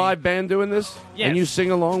have a opening. live band doing this? Yes. And you sing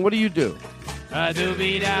along. What do you do?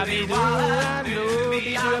 Doobie dabby doo,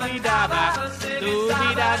 doobie doobie dabba,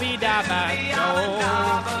 doobie dabby dabba,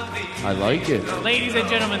 do. I like it. Ladies and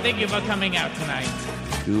gentlemen, thank you for coming out tonight.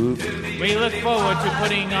 Dude. We look forward to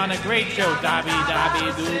putting on a great show. Dabby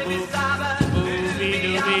dabby doo boo, boobie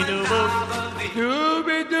doobie doo boo,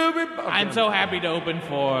 doobie doobie. I'm so happy to open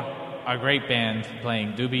for a great band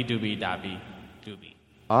playing doobie doobie dabby doobie.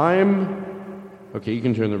 Okay, you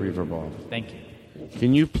can turn the reverb off. Thank you.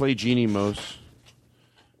 Can you play Jeannie Mose?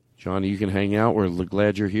 Johnny, you can hang out. We're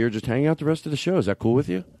glad you're here. Just hang out the rest of the show. Is that cool with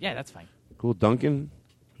you? Yeah, that's fine. Cool. Duncan,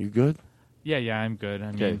 you good? Yeah, I'm good.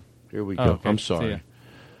 Okay, here we go. okay. I'm See ya. sorry.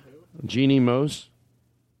 Jeannie Mose?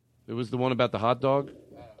 It was the one about the hot dog?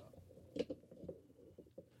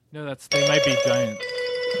 No, they might be giant.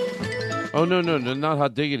 Oh, no, not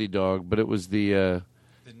Hot Diggity Dog, but it was the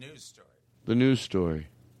news story. The news story.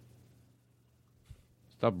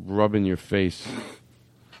 Stop rubbing your face.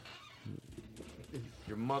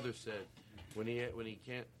 Your mother said when he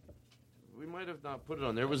can't. We might have not put it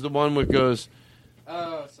on there. It was the one where it goes.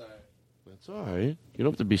 Oh, sorry. That's all right. You don't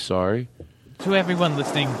have to be sorry. To everyone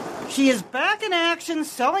listening, She is back in action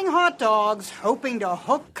selling hot dogs, hoping to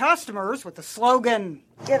hook customers with the slogan,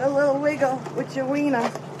 "Get a little wiggle with your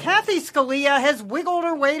wiener." Kathy Scalia has wiggled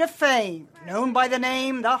her way to fame, known by the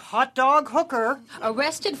name the hot dog hooker.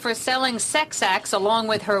 Arrested for selling sex acts along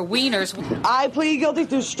with her wieners. I plead guilty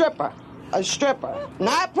to stripper. A stripper,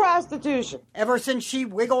 not prostitution. Ever since she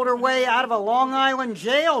wiggled her way out of a Long Island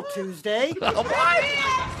jail Tuesday.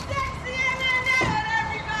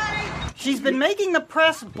 She's been making the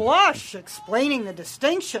press blush, explaining the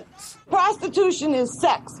distinctions. Prostitution is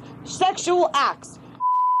sex, sexual acts.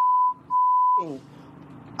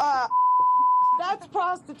 That's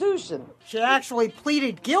prostitution. She actually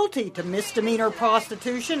pleaded guilty to misdemeanor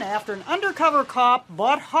prostitution after an undercover cop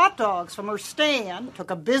bought hot dogs from her stand,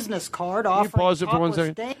 took a business card Can you offering pause it for 1 topless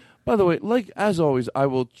second? dan- By the way, like as always, I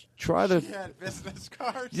will try to. She had business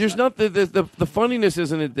cards. There's not the funniness,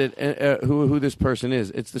 isn't it? That who this person is.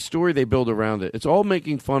 It's the story they build around it. It's all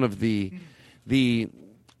making fun of the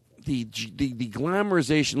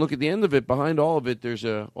glamorization. Look at the end of it. Behind all of it, there's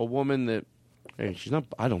a woman that. Hey, she's not.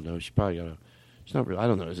 I don't know. She probably got a. She's not. I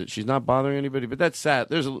don't know. Is it? She's not bothering anybody. But that's sad.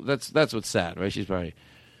 That's what's sad, right?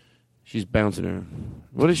 She's bouncing her.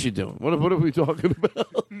 What is she doing? What are we talking about?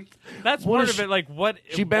 that's What part is of it. Like what?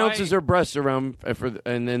 She bounces her breasts around,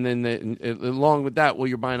 and then along with that, while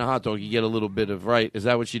you're buying a hot dog, you get a little bit of right. Is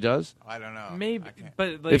that what she does? I don't know. Maybe,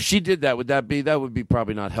 but like, If she did that, that would be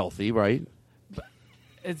probably not healthy, right?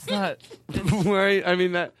 it's not. Right? I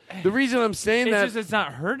mean that. The reason I'm saying It's that just it's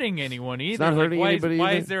not hurting anyone either. not Like, hurting anybody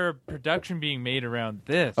Why either? is there a production being made around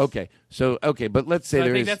this? Okay, but let's say So I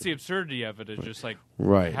there think is. that's the absurdity of it. Is just like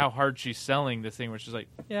Right. how hard she's selling this thing. Which is like,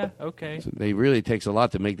 yeah, okay. They really takes a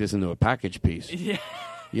lot to make this into a package piece. Yeah.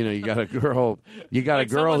 You know, you got a girl. You got Like a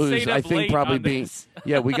girl someone who's, stayed I up think, late probably on being. this.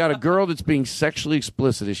 Yeah, we got a girl that's being sexually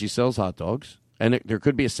explicit as she sells hot dogs, and there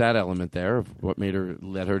could be a sad element there of what led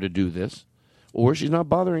her to do this, or she's not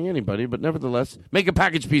bothering anybody, but nevertheless, make a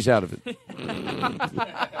package piece out of it.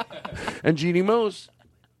 And Jeannie Mose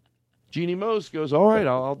goes, all right,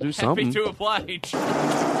 I'll do something. Happy to oblige.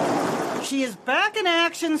 She is back in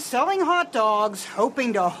action selling hot dogs,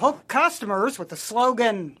 hoping to hook customers with the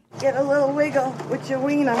slogan, "Get a little wiggle with your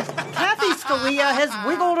wiener." Kathy Scalia has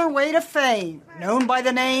wiggled her way to fame, known by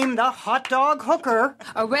the name the hot dog hooker.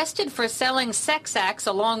 Arrested for selling sex acts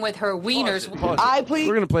along with her wieners. Pause it.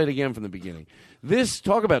 We're going to play it again from the beginning.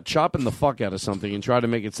 Talk about chopping the fuck out of something and try to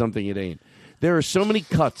make it something it ain't. There are so many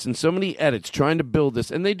cuts and so many edits trying to build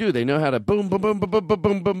this, and they do. They know how to boom, boom, boom, boom, boom, boom,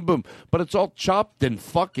 boom, boom, boom. But it's all chopped and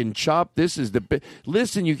fucking chopped. This is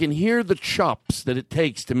listen. You can hear the chops that it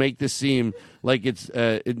takes to make this seem like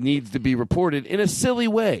it needs to be reported in a silly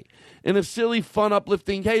way, in a silly, fun,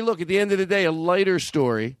 uplifting. Hey, look! At the end of the day, a lighter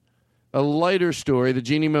story. The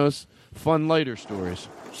Jeannie Mose fun lighter stories.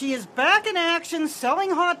 She is back in action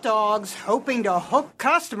selling hot dogs, hoping to hook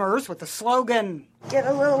customers with the slogan, "Get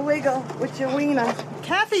a little wiggle with your wiener."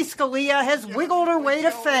 Kathy Scalia has wiggled her way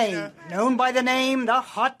to fame, known by the name the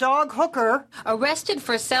hot dog hooker. Arrested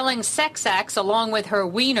for selling sex acts along with her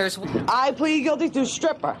wieners. I plead guilty to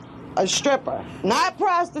stripper. A stripper, not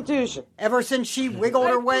prostitution. Ever since she wiggled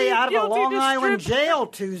her way out of a Long Island jail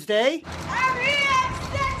Tuesday.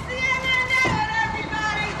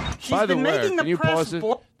 By the been way, making the can you press pause it?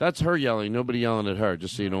 That's her yelling. Nobody yelling at her,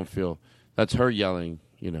 just so you don't feel. That's her yelling,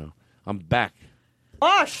 I'm back.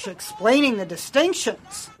 Blush explaining the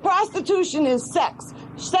distinctions. Prostitution is sex,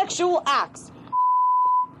 sexual acts.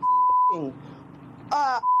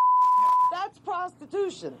 That's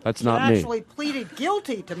prostitution. That's She not me. actually pleaded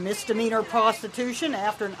guilty to misdemeanor prostitution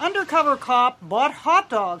after an undercover cop bought hot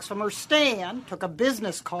dogs from her stand, took a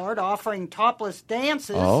business card offering topless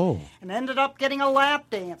dances, and ended up getting a lap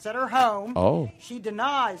dance at her home. She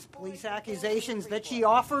denies police accusations that she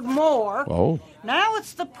offered more. Now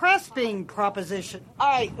it's the press being propositioned. All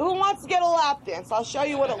right, who wants to get a lap dance? I'll show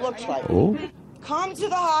you what it looks like. Come to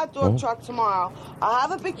the hot dog truck tomorrow. I'll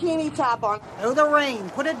have a bikini top on. Oh, the rain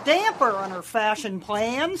put a damper on her fashion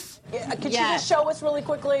plans. Could you just show us really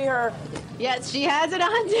quickly her... Yes, she has it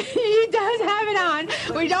on. She does have it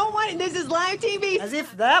on. We don't want it. This is live TV. As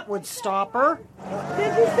if that would stop her.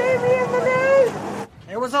 Did you see me in the news?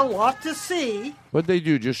 There was a lot to see. What'd they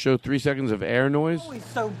do? Just show 3 seconds of air noise? He's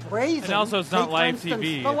so brazen. And also, it's not Take, live for instance,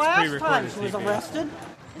 TV. The It's last pre-recorded time she was TV. arrested,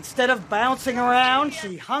 instead of bouncing around,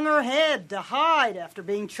 she hung her head to hide after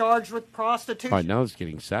being charged with prostitution. All right, now it's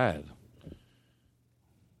getting sad.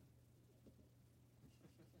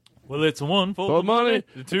 Well, it's 1 for For the money,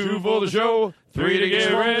 2 for the show, 3 to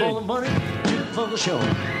get ready. For the money, 2 for the show.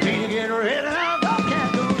 3 to get ready. Now I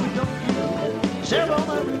can't go, don't. Several of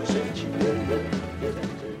my research.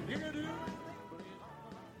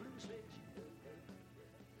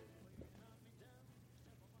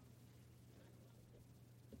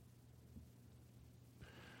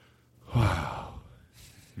 Wow.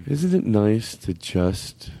 Isn't it nice to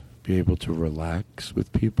just be able to relax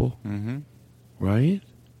with people? Mm-hmm. Right?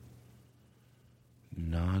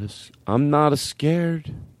 I'm not as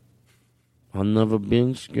scared. I've never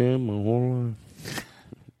been scared my whole life.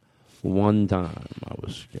 One time I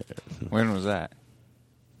was scared. When was that?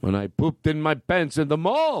 When I pooped in my pants in the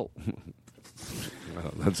mall.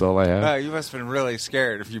 Well, that's all I have. Oh, you must have been really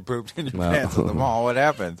scared if you pooped in your Well. pants at the mall. What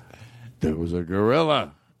happened? There was a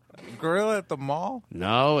gorilla. Gorilla at the mall?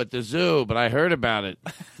 No, at the zoo, but I heard about it.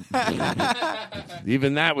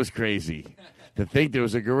 Even that was crazy. To think there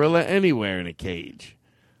was a gorilla anywhere in a cage.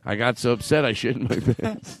 I got so upset I shit in my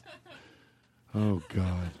pants. Oh,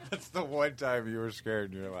 God. That's the one time you were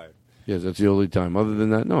scared in your life. Yes, that's the only time. Other than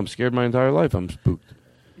that, no, I'm scared my entire life. I'm spooked.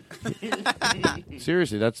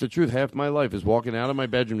 Seriously, that's the truth. Half my life is walking out of my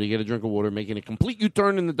bedroom to get a drink of water, making a complete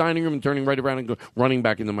U-turn in the dining room and turning right around and running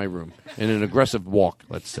back into my room. In an aggressive walk,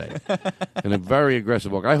 let's say. In a very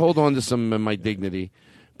aggressive walk. I hold on to some of my dignity,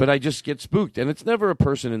 but I just get spooked. And it's never a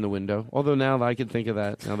person in the window, although now that I can think of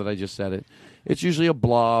that, now that I just said it. It's usually a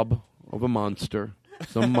blob of a monster.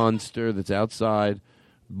 Some monster that's outside,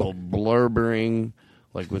 blurbering,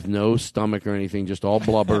 like with no stomach or anything, just all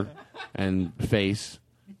blubber and face.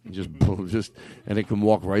 Just and it can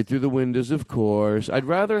walk right through the windows, of course. I'd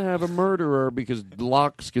rather have a murderer because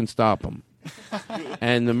locks can stop him.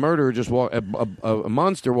 And the murderer just a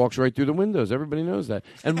monster walks right through the windows. Everybody knows that.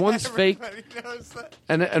 And one's fake.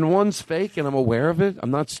 And one's fake, and I'm aware of it.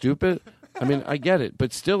 I'm not stupid. I mean, I get it,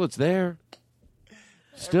 but still, it's there.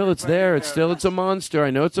 Still, it's there. It's a monster. I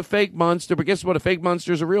know it's a fake monster, but guess what? A fake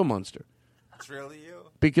monster is a real monster. It's really you.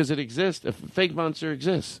 Because it exists. A fake monster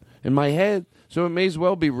exists in my head, so it may as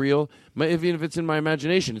well be real. Even if it's in my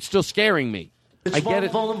imagination, it's still scaring me. I get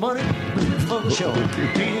it. For the money, for the show. 3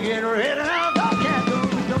 to get ready. Now I can't go,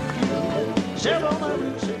 don't. Several of my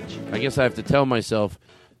research. I guess I have to tell myself,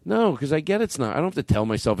 no, because I get it's not. I don't have to tell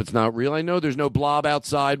myself it's not real. I know there's no blob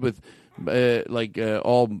outside with,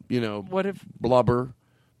 all, what if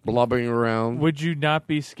blubbering around. Would you not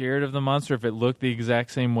be scared of the monster if it looked the exact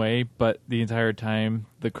same way, but the entire time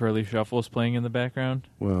the Curly Shuffle is playing in the background?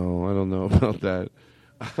 Well, I don't know about that.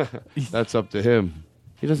 That's up to him.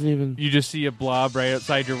 He doesn't even... You just see a blob right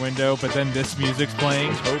outside your window, but then this music's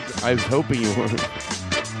playing? I was hoping you weren't.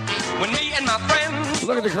 When me and my friends...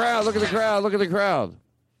 Look at the crowd, look at the crowd, look at the crowd.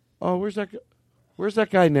 Oh, where's that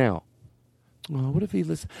guy now? Oh, what if he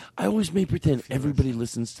listens? I always may pretend everybody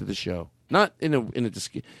listens to the show. Not in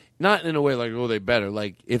a way like, oh, they better.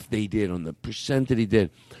 Like, if they did, on the percent that he did.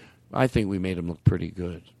 I think we made him look pretty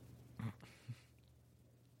good.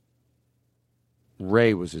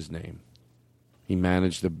 Ray was his name. He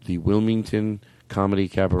managed the Wilmington Comedy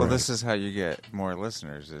Cabaret. Well, this is how you get more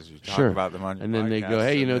listeners, as you talk Sure. about them on your and then they podcast, go,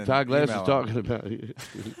 hey, and then Todd Glass email is them. talking about you.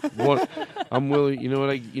 What? I'm willing. You know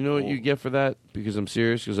what you get for that? Because I'm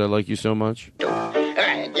serious. Because I like you so much.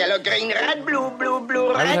 Red, yellow, green, red, blue, blue, blue, I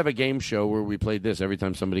would red. have a game show where we played this every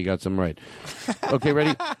time somebody got some right. Okay,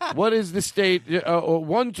 ready? What is the state?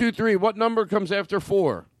 1, 2, 3. What number comes after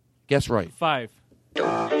 4? Guess right. 5.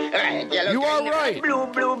 Red, yellow, You green, are red, right. blue,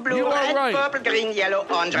 blue, blue, You are red, right. purple, green, yellow,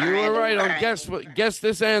 orange, You red. were right on red. guess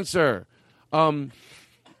this answer.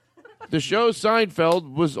 The show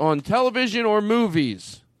Seinfeld was on television or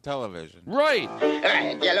movies? Television. Right.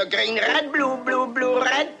 Red, yellow, green, red, blue, blue, blue,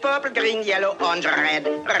 red, purple, green, yellow, orange, red,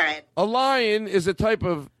 red. A lion is a type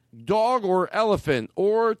of dog or elephant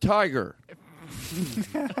or tiger.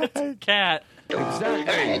 Cat. Exactly.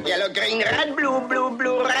 Red, yellow, green, red, blue, blue,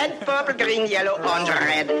 blue, red, purple, green, yellow, orange,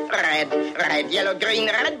 red, yellow, green,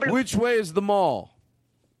 red, blue. Which way is the mall?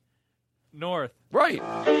 North. Right.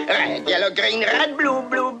 Red, yellow, green, red, blue,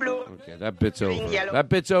 blue, blue. Okay, that bit's over. yellow. That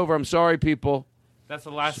bit's over. I'm sorry, people. That's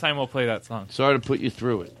the last time we'll play that song. Sorry to put you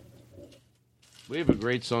through it. We have a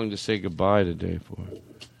great song to say goodbye today for.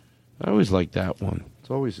 I always like that one. It's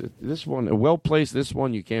always this one, a well placed. This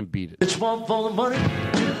one you can't beat it. It's one for the money,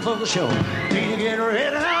 two for the show. Need to get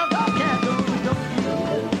ready now.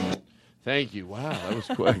 Thank you. Wow, that was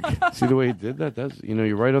quick. See the way he did that? That's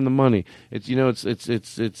you're right on the money. It's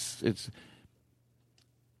it's.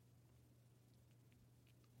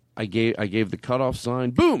 I gave the cutoff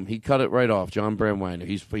sign. Boom! He cut it right off. John Brandweiler.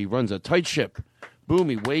 He runs a tight ship. Boom!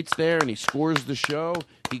 He waits there and he scores the show.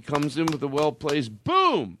 He comes in with a well placed.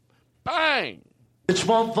 Boom! Bang! It's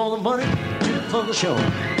one for the money, two for the show.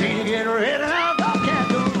 Need to get ready now. Can't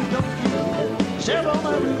do.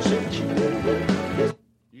 Several research.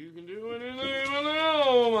 You can do anything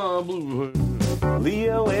now, my blue.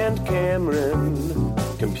 Leo and Cameron,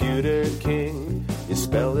 Computer King. You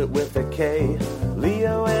spell it with a K.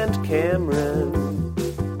 Leo and Cameron,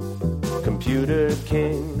 Computer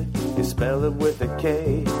King. You spell it with a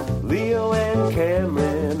K. Leo and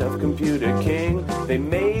Cameron of Computer King. They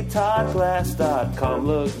made ToddGlass.com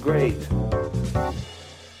look great.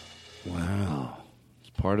 Wow. It's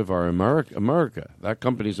part of our America. That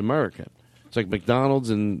company's American. It's like McDonald's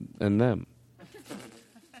and them.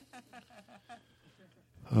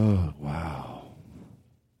 Oh, wow.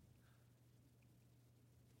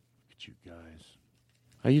 Look at you guys.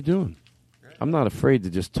 How you doing? I'm not afraid to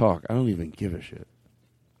just talk. I don't even give a shit.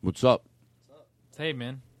 What's up? Hey,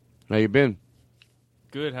 man. How you been?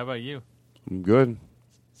 Good. How about you? I'm good.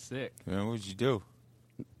 Sick. Yeah, what'd you do?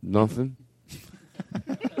 Nothing.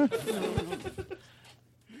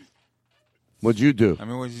 What'd you do? I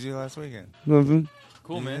mean, what'd you do last weekend? Nothing.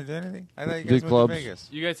 Cool, You man. didn't do anything? I thought you Did guys went clubs. to Vegas.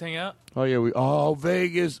 You guys hang out? Oh, yeah.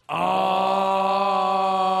 Vegas. Oh,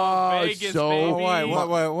 Vegas, so baby.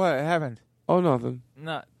 Oh, what happened? Oh, nothing.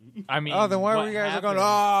 Not. I mean. Oh, then why were what you guys going,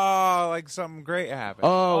 happened? like something great happened?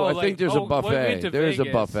 Oh, I like- think there's a we went buffet. to There is a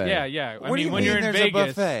Vegas. buffet. Yeah, yeah. What do you when mean you're in there's Vegas, a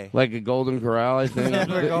buffet? Like a Golden Corral, I think.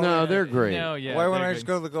 No, they're great. No, yeah. Why wouldn't they're I just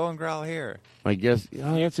good. go to the Golden Corral here? I guess.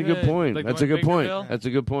 Oh, that's a good could. point. Like That's the a good point. Victorville? That's a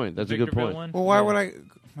good point. That's a good Victorville point. one? Well, why Yeah. would I?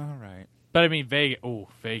 All right. But I mean, Vegas. Oh,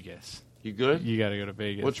 Vegas. You good? You got to go to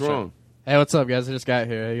Vegas. What's wrong? Hey, what's up, guys? I just got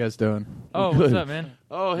here. How you guys doing? Oh, Good. what's up, man?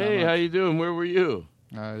 Oh, hey, much. how you doing? Where were you?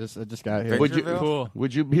 I just got here. Would you, Cool.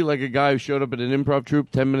 would you be like a guy who showed up at an improv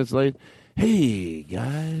troupe 10 minutes late? Hey,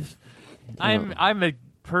 guys. I'm a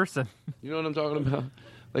person. You know what I'm talking about?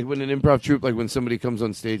 Like when an improv troupe, like when somebody comes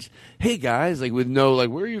on stage, hey, guys, like with no, like,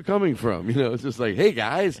 where are you coming from? You know, it's just like, hey,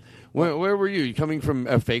 guys, where were you? You coming from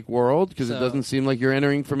a fake world? Because it So- doesn't seem like you're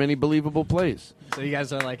entering from any believable place. So you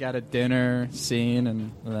guys are like at a dinner scene,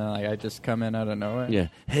 and then like I just come in out of nowhere. Yeah.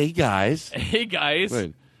 Hey, guys. Hey, guys.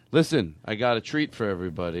 Wait, listen, I got a treat for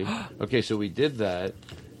everybody. Okay, so we did that.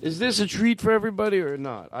 Is this a treat for everybody or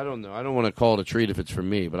not? I don't know. I don't want to call it a treat if it's for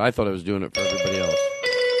me, but I thought I was doing it for everybody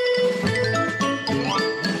else.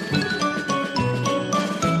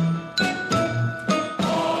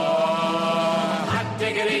 Hot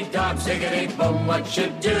diggity dog, ziggity boom, what you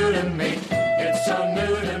do to me? It's so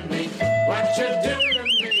new to me. What you do to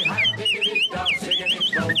me? Hot diggity dog, ziggity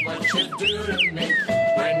boom, what you do to me?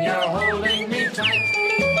 When you're holding me tight.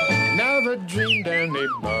 Never dreamed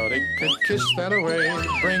anybody could kiss that away,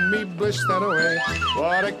 bring me bliss that away.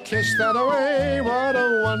 What a kiss that away, what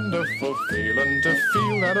a wonderful feeling to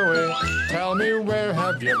feel that away. Tell me, where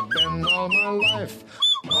have you been all my life?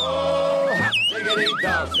 Oh, hot diggity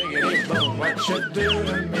dog, ziggity boom, what you do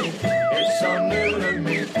to me? It's so new to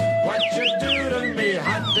me. What you do to me?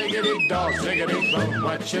 Hot diggity dog, ziggity boom,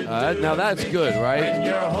 what you do Now that's good, right?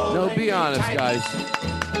 No, be honest, guys.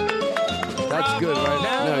 That's good,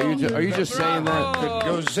 right? No, are you just saying that? Could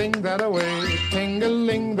go zing that away,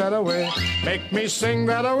 ting-a-ling that away, make me sing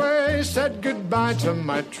that away. Said goodbye to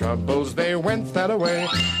my troubles, they went that away.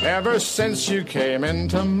 Ever since you came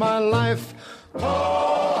into my life.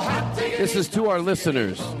 This is to our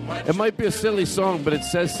listeners. It might be a silly song, but it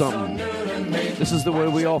says something. This is the way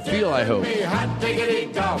we all feel, I hope. Hot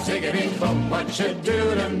diggity dog, ziggity boom, what you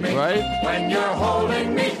do to me? Right? When you're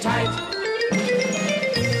holding me tight.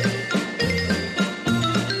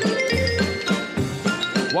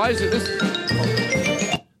 Why is it this?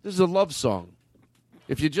 This is a love song.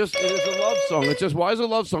 If you just, it is a love song. It's just, why does a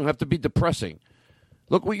love song have to be depressing?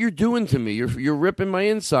 Look what you're doing to me. You're ripping my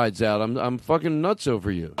insides out. I'm fucking nuts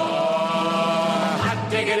over you. Hot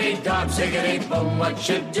diggity dog, ziggity boom, what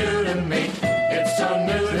you do to me? It's so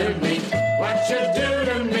new to me. What you do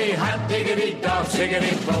to me? Hot diggity dog,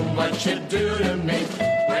 ziggity boom, what you do to me?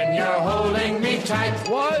 When you're holding me tight.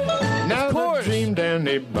 What? Never dreamed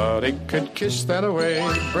anybody could kiss that away,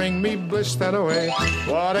 bring me bliss that away.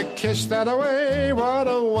 What a kiss that away, what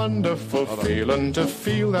a wonderful feeling to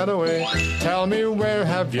feel that away. Tell me, where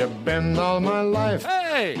have you been all my life?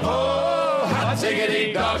 Hey! Oh, hot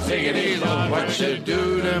ziggity dog, ziggity dog, what you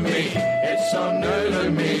do to me? It's so new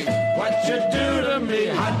to me. What you do to me?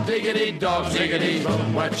 Hot diggity dog, ziggity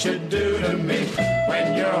boom, what you do to me?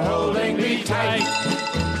 When you're holding me tight.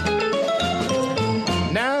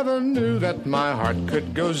 Never knew that my heart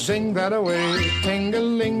could go zing that away,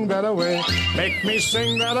 ting-a-ling that away, make me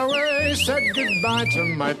sing that away. Said goodbye to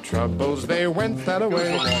my troubles, they went that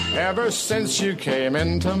away. Ever since you came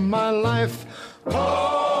into my life.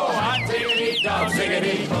 Oh, hot diggity dog,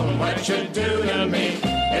 ziggity boom, what you do to me?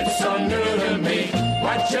 It's so new to me.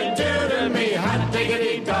 What you do to me? Hot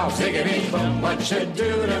diggity dog, ziggity boom, what you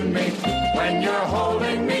do to me? When you're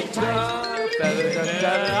holding me tight.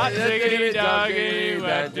 Hot diggity doggy,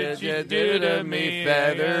 what did you do to me?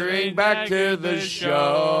 Feathering back to the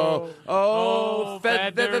show. Oh,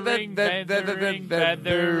 feathering back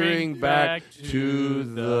to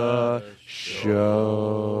the show.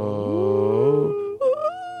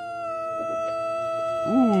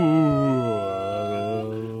 Ooh.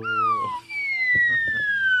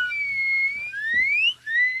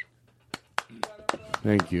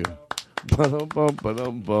 Thank you.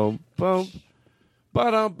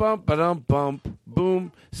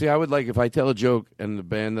 Boom. See, I would like if I tell a joke and the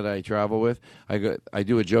band that I travel with, I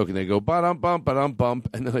do a joke and they go bump,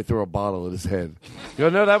 and then I throw a bottle at his head. You go,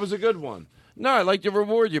 no, that was a good one. No, I'd like to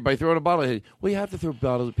reward you by throwing a bottle at his head. Well, you have to throw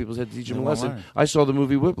bottles at people's heads to teach them a lesson. Why? I saw the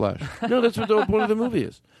movie Whiplash. No, that's what the point of the movie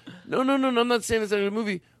is. No, I'm not saying it's not a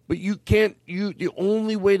movie. But you can't. The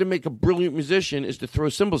only way to make a brilliant musician is to throw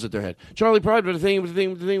cymbals at their head. Charlie Pride, but the thing. That's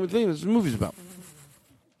what the movie's about.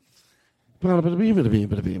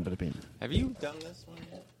 Have you done this one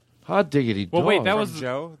yet? Hot diggity dog. Well, wait, that was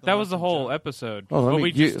Joe. That was the whole episode. Oh, what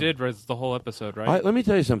we just did was the whole episode, right? Let me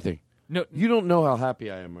tell you something. No, you don't know how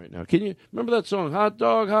happy I am right now. Can you remember that song, Hot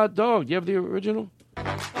Dog, Hot Dog? Do you have the original?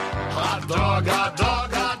 Hot dog,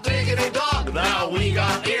 hot diggity dog. Now we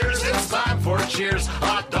got ears, it's time for cheers.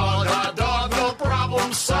 Hot dog, no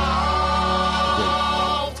problem solved.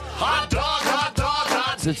 Hot dog,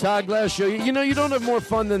 hot. It's the Todd Glass Show. You know, you don't have more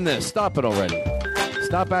fun than this. Stop it already.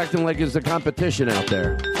 Stop acting like it's a competition out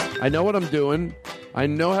there. I know what I'm doing. I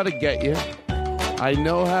know how to get you. I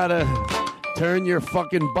know how to turn your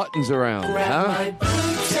fucking buttons around. Huh?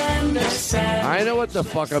 I know what the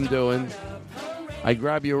fuck I'm doing. I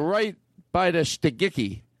grab you right by the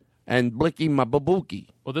stigiki and blicky my babuki.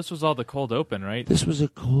 Well, this was all the cold open, right? This was a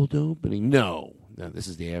cold opening. No, this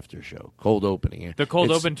is the after show. Cold opening. The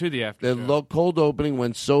cold open to the after show. The cold opening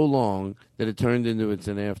went so long that it turned into it's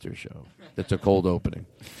an after show. That's a cold opening.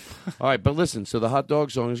 All right, but listen. So the hot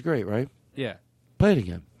dog song is great, right? Yeah. Play it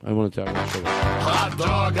again. I want to tell you. Hot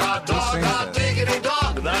dog, hot diggity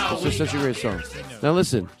dog. Now It's just such a great song. Now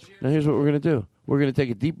listen. Now here's what we're going to do. We're going to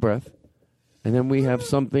take a deep breath, and then we have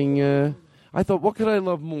something. I thought, what could I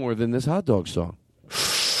love more than this hot dog song?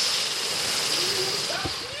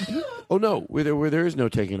 Oh, no, where there is no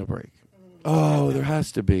taking a break. Oh, there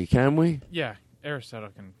has to be. Can we? Yeah, Aristotle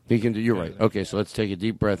can. He can do. You're right. Okay, so let's take a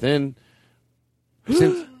deep breath in.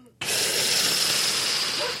 Since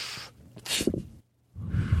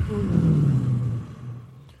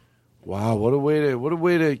wow, what a way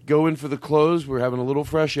to go in for the close. We're having a little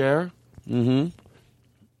fresh air.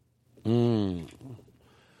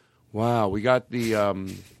 Wow, we got the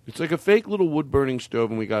it's like a fake little wood burning stove,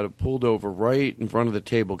 and we got it pulled over right in front of the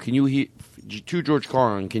table. Can you heat to George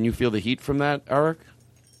Carlin? Can you feel the heat from that, Eric?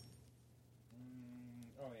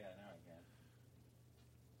 Oh yeah, now I can.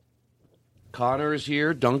 Connor is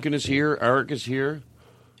here, Duncan is here, Eric is here,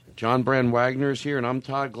 John Brand Wagner is here, and I'm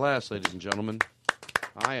Todd Glass, ladies and gentlemen.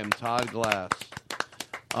 I am Todd Glass.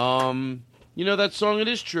 You know that song? It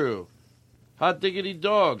is true. Hot Diggity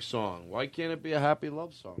Dog song. Why can't it be a happy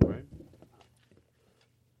love song, right?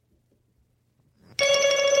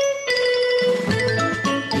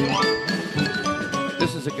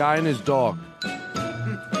 This is a guy and his dog.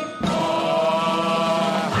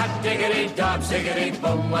 dog, ziggity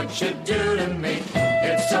boom, what you do to me?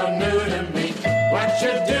 It's so new to me. What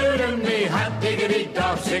you do to me? Hot diggity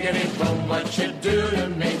dog, ziggity boom, what you do to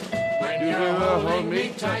me? When you're holding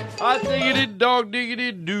me tight. Hot diggity dog,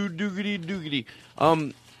 diggity doo, doogity doogity.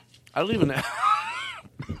 I don't even.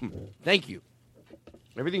 Thank you.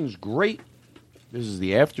 Everything's great. This is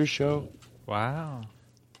the after show. Wow.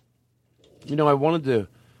 You know, I wanted to.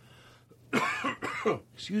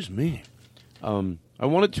 Excuse me. I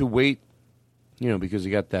wanted to wait, because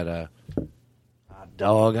you got that hot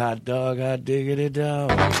diggity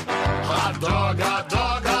dog. Hot dog,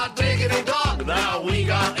 hot diggity dog. Now we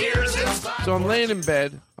got ears inside. So I'm laying in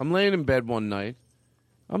bed. One night.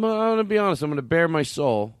 I'm going to be honest. I'm going to bare my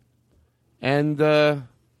soul. And all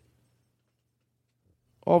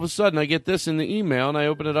of a sudden, I get this in the email, and I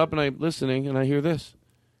open it up, and I'm listening, and I hear this.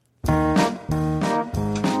 Todd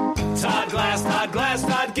Glass,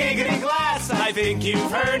 giggity glass. I think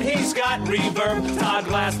you've heard he's got reverb. Todd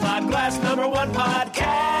Glass, #1 podcast.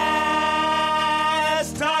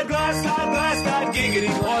 Todd Glass, giggity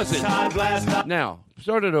glass. Todd Glass. Now,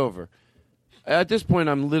 start it over. At this point,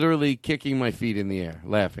 I'm literally kicking my feet in the air,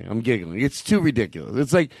 laughing. I'm giggling. It's too ridiculous.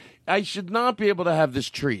 It's like I should not be able to have this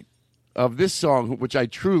treat of this song, which I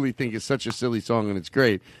truly think is such a silly song, and it's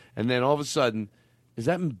great. And then all of a sudden, is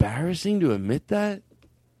that embarrassing to admit that?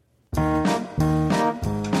 Todd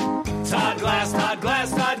Glass,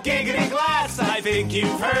 giggity glass. I think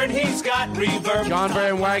you've heard he's got reverb. John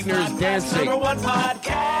Brand Wagner is dancing. #1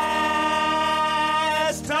 podcast.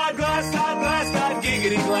 Todd Glass,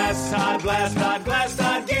 giggity glass. Todd Glass,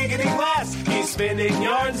 giggity glass. He's spinning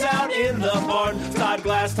yarns out in the barn. Todd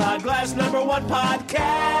Glass, #1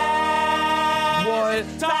 podcast. What?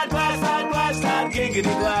 Todd Glass, giggity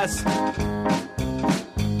glass.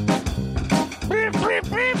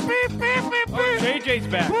 Oh, JJ's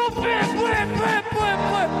back.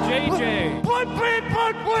 JJ.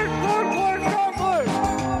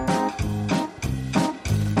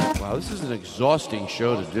 Wow, this is an exhausting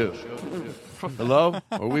show to do. Hello?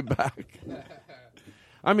 Are we back?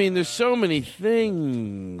 I mean, there's so many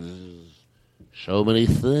things.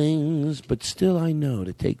 But still I know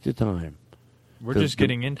to take the time. We're just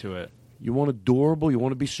getting into it. You want adorable? You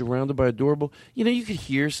want to be surrounded by adorable? You know, you could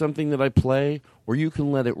hear something that I play, or you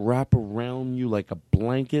can let it wrap around you like a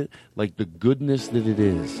blanket, like the goodness that it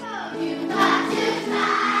is. Whose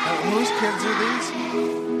kids are these?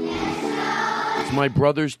 It's my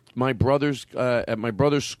brother's at my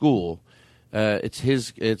brother's school. It's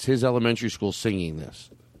his elementary school singing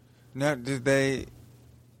this. Now,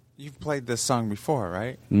 you've played this song before,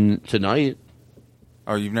 right? Tonight.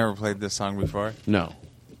 Oh, you've never played this song before? No.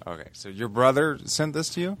 Okay, so your brother sent this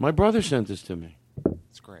to you? My brother sent this to me.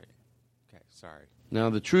 That's great. Okay, sorry. Now,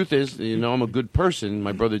 the truth is, I'm a good person.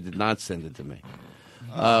 My brother did not send it to me.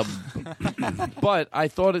 But I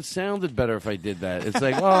thought it sounded better if I did that. It's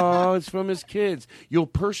like, oh, it's from his kids. You'll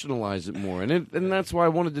personalize it more. And that's why I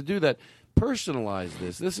wanted to do that. Personalize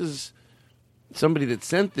this. This is somebody that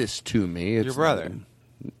sent this to me. It's your brother?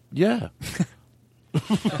 Yeah.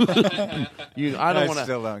 I don't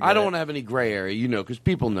want to have any gray area, because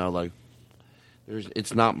people know, like,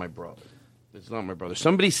 it's not my brother. It's not my brother.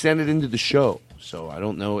 Somebody sent it into the show, so I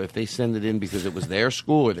don't know if they sent it in because it was their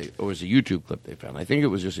school or it was a YouTube clip they found. I think it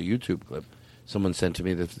was just a YouTube clip someone sent to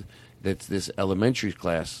me that's this elementary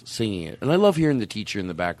class singing it. And I love hearing the teacher in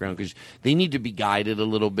the background because they need to be guided a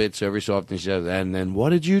little bit, so every so often she says, and then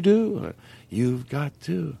what did you do? You've got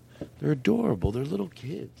to. They're adorable. They're little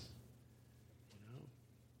kids.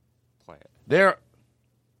 There.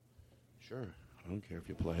 Sure. I don't care if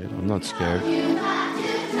you play it. I'm not scared.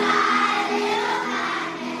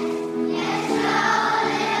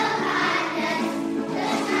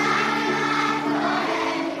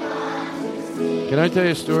 Can I tell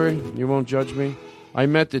you a story? You won't judge me? I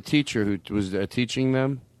met the teacher who was teaching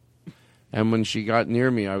them, and when she got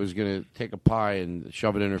near me, I was going to take a pie and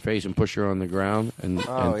shove it in her face and push her on the ground.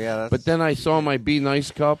 But then I saw my Be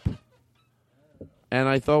Nice cup. And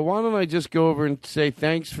I thought, why don't I just go over and say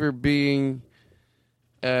thanks for being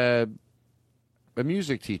a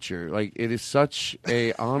music teacher? Like, it is such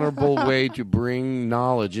a honorable way to bring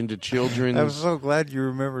knowledge into children. I'm so glad you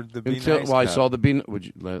remembered the Be Nice cup. Well, I saw the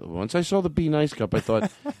once I saw the Be Nice cup, I thought,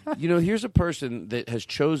 here's a person that has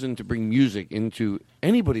chosen to bring music into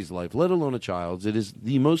anybody's life, let alone a child's. It is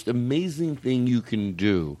the most amazing thing you can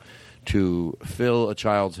do to fill a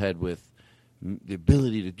child's head with the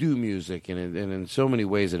ability to do music, and in so many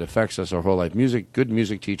ways it affects us our whole life. Good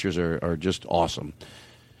music teachers are just awesome.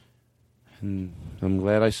 And I'm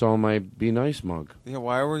glad I saw my Be Nice mug. Yeah,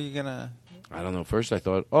 why were you going to... I don't know. First I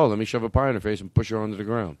thought, let me shove a pie in her face and push her onto the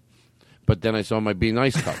ground. But then I saw my Be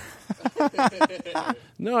Nice cup.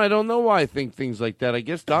 No, I don't know why I think things like that. I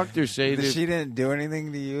guess doctors say that She didn't do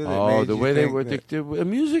anything to you. That Oh, made the you way they think were. that- A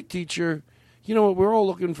music teacher, you know, we're all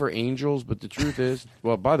looking for angels, but the truth is,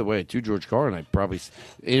 well, by the way, to George Carlin, I probably,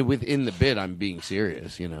 within the bit, I'm being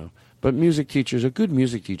serious, you know. But music teachers, a good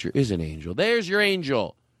music teacher is an angel. There's your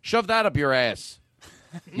angel. Shove that up your ass.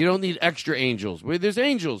 You don't need extra angels. There's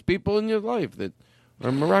angels, people in your life that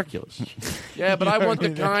are miraculous. Yeah, but I want the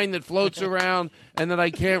kind that floats around and that I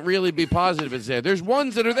can't really be positive it's there. There's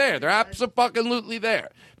ones that are there. They're abso-fucking-lutely there.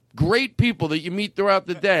 Great people that you meet throughout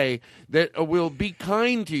the day that will be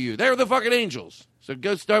kind to you. They're the fucking angels. So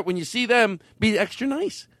go start, when you see them, be extra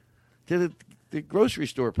nice to the grocery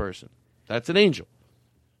store person. That's an angel.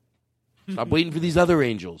 Stop waiting for these other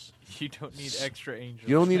angels. You don't need extra angels.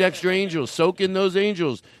 You don't need extra angels. Soak in those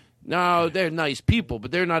angels. No, they're nice people,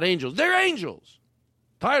 but they're not angels. They're angels.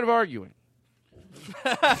 Tired of arguing.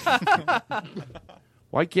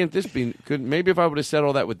 Why can't this be? Maybe if I would have said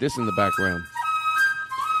all that with this in the background.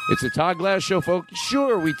 It's a Todd Glass show, folks.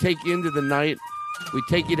 Sure, we take you into the night. We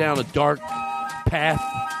take you down a dark path.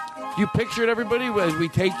 Do you picture it, everybody? As we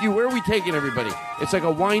take you, where are we taking everybody? It's like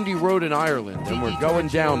a windy road in Ireland, and we're going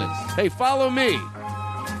down it. Hey, follow me.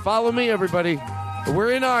 Follow me, everybody.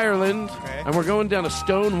 We're in Ireland, and we're going down a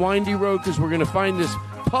stone, windy road because we're going to find this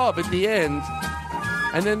pub at the end.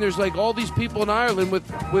 And then there's like all these people in Ireland with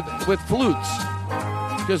flutes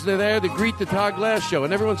because they're there to greet the Todd Glass show,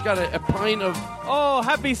 and everyone's got a pint of. Oh,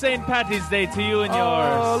 happy St. Patty's Day to you and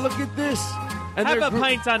yours. Oh, look at this! And have a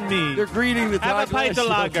pint on me. They're greeting the Todd Glass show.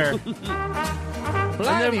 Have a pint of lager.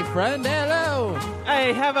 Blimey, friend, hello.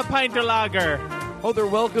 Hey, have a pint of lager. Oh, they're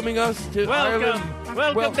welcoming us to Ireland.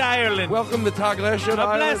 Welcome to Ireland. Welcome to Todd Glass show to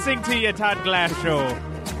Ireland. A blessing to you, Todd Glass show.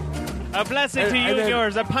 A blessing to you and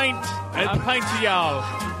yours. A pint to y'all.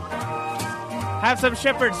 Have some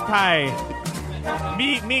shepherd's pie.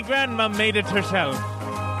 Me grandma made it herself.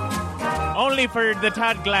 Only for the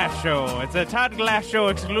Todd Glass show. It's a Todd Glass show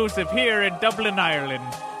exclusive here in Dublin, Ireland,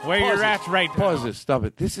 where you're at right now. Pause it. Stop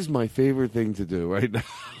it. This is my favorite thing to do right now.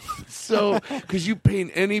 So, because you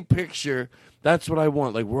paint any picture, that's what I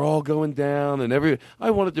want. Like, we're all going down, and I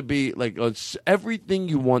want it to be like everything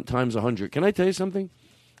you want times 100. Can I tell you something?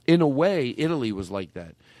 In a way, Italy was like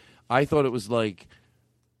that. I thought it was like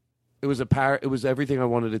it was everything I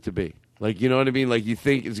wanted it to be. Like, you know what I mean? Like, you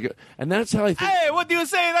think it's good, and that's how I think. Hey, what do you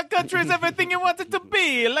say? That country is everything you want it to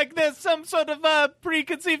be. Like, there's some sort of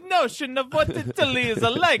preconceived notion of what Italy is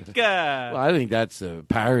like. Well, I think that's a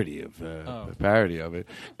parody of it.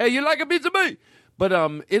 Hey, you like a pizza, me? But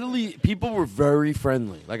Italy, people were very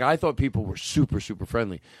friendly. Like, I thought people were super, super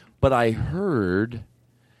friendly. But I heard,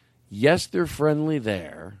 yes, they're friendly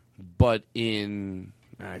there, but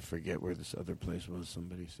I forget where this other place was,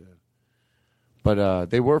 somebody said. But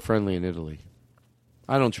they were friendly in Italy.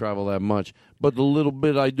 I don't travel that much. But the little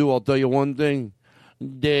bit I do, I'll tell you one thing.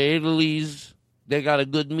 The Italy's, they got a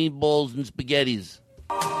good meatballs and spaghettis.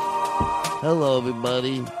 Hello,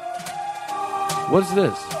 everybody. What's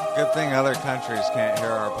this? Good thing other countries can't hear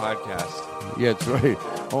our podcast. Yeah, that's right.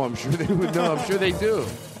 Oh, I'm sure they would know. I'm sure they do.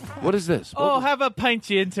 What is this? Oh, have a pint,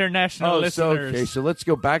 you international listeners. So let's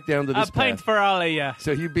go back down to this. A pint for all of you.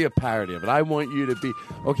 So you'd be a parody of it. I want you to be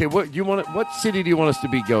okay. What do you want? What city do you want us to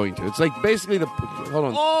be going to? It's like basically the. Hold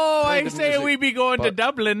on. Oh, I say we be going to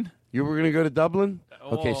Dublin. You were going to go to Dublin?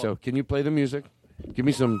 Oh. Okay, so can you play the music? Give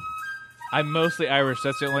me some. I'm mostly Irish.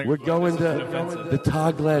 That's the only. We're going to the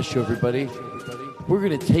Todd Glass show, everybody. We're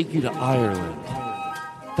going to take you to Ireland.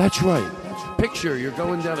 That's right. Picture you're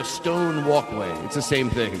going down a stone walkway. It's the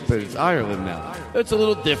same thing, but it's Ireland now. It's a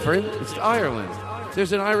little different. It's Ireland.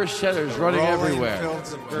 There's an Irish setters running everywhere.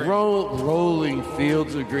 Fields of green. Rolling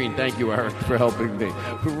fields of green. Thank you, Eric, for helping me.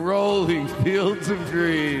 Rolling fields of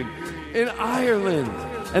green in Ireland.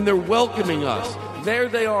 And they're welcoming us. There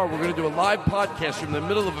they are. We're going to do a live podcast from the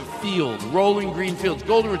middle of a field. Rolling green fields.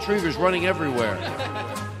 Golden retrievers running everywhere.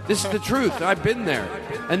 This is the truth. I've been there.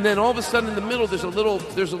 And then all of a sudden in the middle, there's a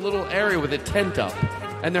little area with a tent up.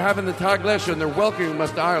 And they're having the Todd Glass show, and they're welcoming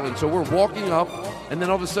us to Ireland. So we're walking up, and then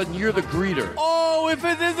all of a sudden you're the greeter. Oh, if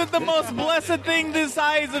it isn't the most blessed thing this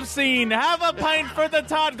eyes have seen, have a pint for the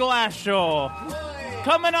Todd Glass show.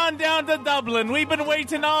 Coming on down to Dublin. We've been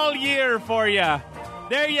waiting all year for you.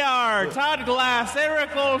 There you are, Todd Glass,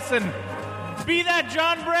 Eric Olson. Be that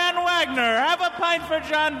John Brand Wagner. Have a pint for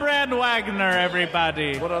John Brand Wagner,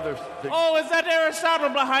 everybody. What other thing? Oh, is that Aristotle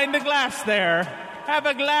behind the glass there? Have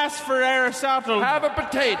a glass for Aristotle. Have a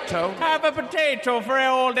potato. Have a potato for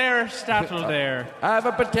old Aristotle there. Have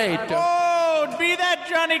a potato. Oh, be that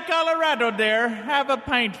Johnny Colorado there. Have a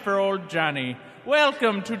pint for old Johnny.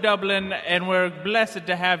 Welcome to Dublin, and we're blessed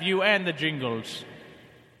to have you and the Jingles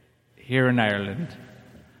here in Ireland.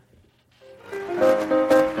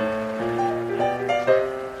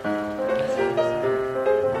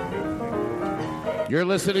 You're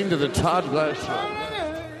listening to the Todd Glass Show.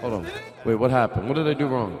 Hold on. Wait, what happened? What did I do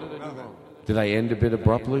wrong? Did I end a bit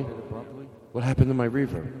abruptly? What happened to my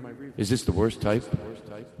reverb? Is this the worst type?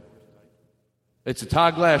 It's a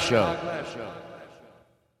Todd Glass Show.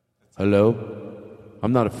 Hello?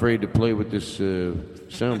 I'm not afraid to play with this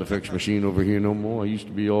sound effects machine over here no more. I used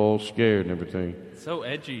to be all scared and everything. So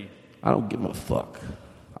edgy. I don't give a fuck.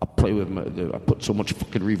 I'll play with I put so much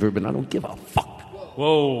fucking reverb in, I don't give a fuck.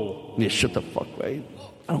 Whoa. Yeah, shut the fuck, right?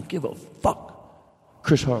 I don't give a fuck.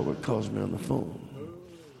 Chris Harwood calls me on the phone.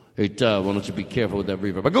 Hey, Todd, why don't you be careful with that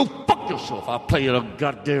reverb? I go, fuck yourself. I'll play you the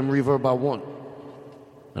goddamn reverb I want.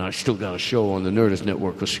 And I still got a show on the Nerdist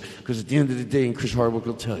Network, because at the end of the day, and Chris Harwood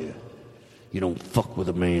will tell you, you don't fuck with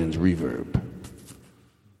a man's reverb.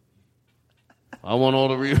 I want all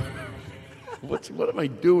the reverb. What am I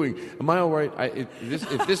doing? Am I all right?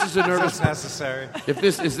 If this is a Nerdist... Is this necessary?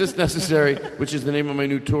 Is this necessary, which is the name of my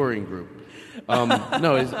new touring group.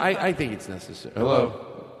 No, I think it's necessary. Hello?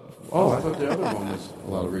 Oh, I thought the other one was a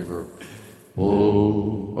lot of reverb.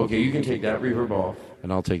 Whoa. Okay, you can take that reverb off,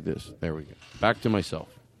 and I'll take this. There we go. Back to myself.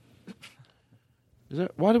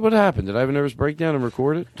 What happened? Did I have a nervous breakdown and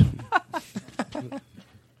record it?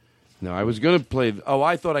 No, I was going to play... Oh,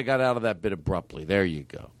 I thought I got out of that bit abruptly. There you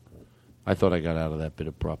go. I thought I got out of that bit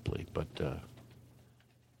abruptly, but I'm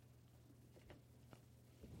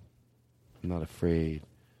not afraid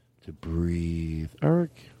to breathe.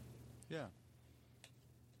 Eric? Yeah.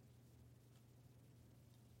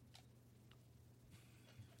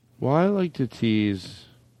 Well, I like to tease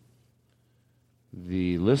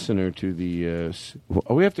the listener to the...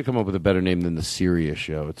 we have to come up with a better name than the Sirius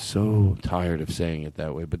Show. It's so tired of saying it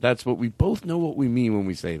that way. But that's what we both know what we mean when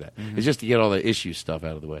we say that. Mm-hmm. It's just to get all the issue stuff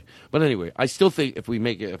out of the way. But anyway, I still think if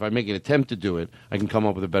I make an attempt to do it, I can come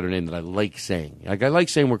up with a better name that I like saying. Like I like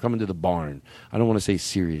saying we're coming to the barn. I don't want to say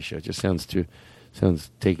Sirius Show. It just sounds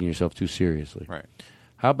taking yourself too seriously. Right.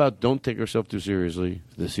 How about don't take ourselves too seriously?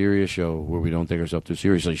 The Sirius Show, where we don't take ourselves too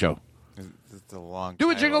seriously show. It's a long Do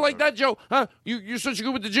a jingle like that, Joe. Huh? You're such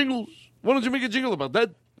good with the jingles. Why don't you make a jingle about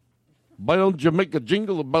that? Why don't you make a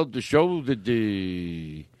jingle about the show that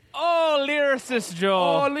the... Oh, lyricist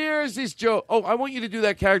Joe. Oh, lyricist Joe. Oh, I want you to do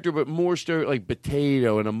that character, but more like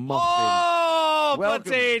potato and a muffin. Oh, Welcome.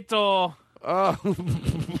 potato.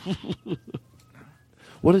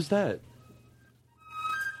 What is that?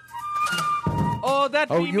 Oh, that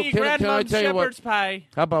be me grandma's shepherd's pie.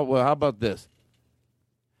 How about this?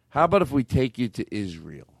 How about if we take you to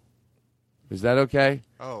Israel? Is that okay?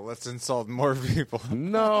 Oh, let's insult more people.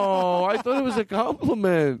 No, I thought it was a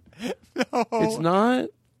compliment. No. It's not?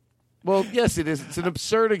 Well, yes, it is. It's an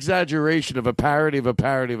absurd exaggeration of a parody of a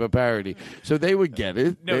parody of a parody. So they would get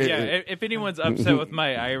it. No, yeah. If anyone's upset with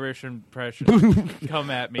my Irish impression, come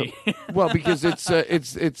at me. Well, because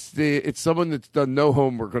it's someone that's done no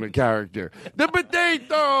homework on a character. The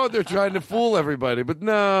potato. They're trying to fool everybody, but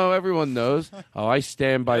no, everyone knows. Oh, I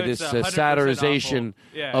stand by this satirization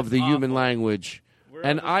of the human language.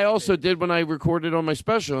 And I also did when I recorded on my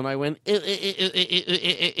special, and I went,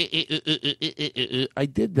 I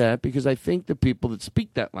did that because I think the people that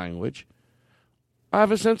speak that language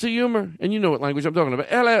have a sense of humor. And you know what language I'm talking about.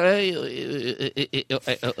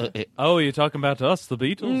 Oh, you're talking about us, the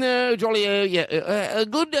Beatles? No, jolly, yeah.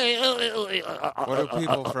 Good day. What do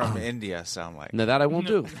people from India sound like? No, that I won't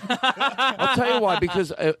do. I'll tell you why,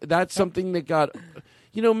 because that's something that got...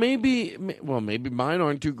 You know, maybe mine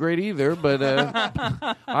aren't too great either, but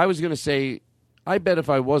I was going to say, I bet if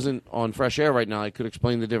I wasn't on Fresh Air right now, I could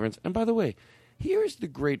explain the difference. And by the way, here's the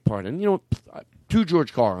great part. And, you know, to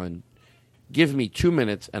George Carlin, give me 2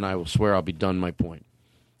 minutes and I will swear I'll be done my point.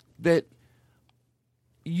 That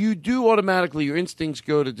you do automatically, your instincts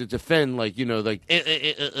go to defend, like, you know, like,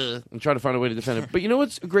 and try to find a way to defend it. But you know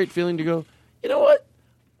what's a great feeling to go, you know what?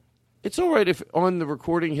 It's all right if on the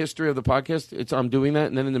recording history of the podcast, I'm doing that,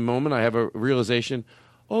 and then in the moment I have a realization,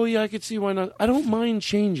 oh, yeah, I could see why not. I don't mind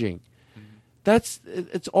changing. It's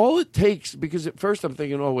all it takes, because at first I'm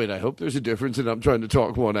thinking, oh, wait, I hope there's a difference, and I'm trying to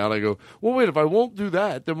talk one out. I go, well, wait, if I won't do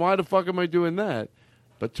that, then why the fuck am I doing that?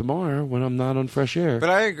 But tomorrow, when I'm not on Fresh Air.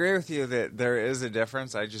 But I agree with you that there is a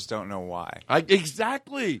difference. I just don't know why.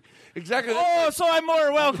 Exactly. Oh, so I'm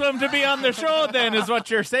more welcome to be on the show then, is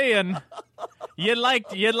what you're saying. You'd like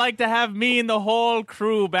to have me and the whole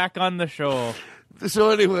crew back on the show.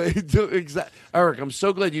 So anyway, Eric, I'm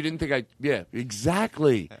so glad you didn't think yeah,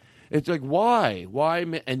 exactly. It's like, why?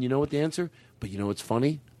 And you know what the answer? But you know what's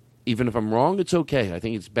funny? Even if I'm wrong, it's okay. I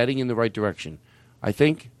think it's betting in the right direction. I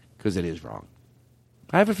think because it is wrong.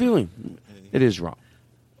 I have a feeling it is wrong.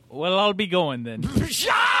 Well, I'll be going then.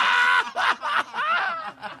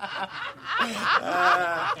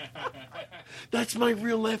 That's my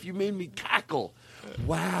real laugh. You made me cackle.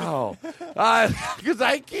 Wow. Because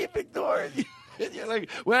I keep ignoring you. And you're like,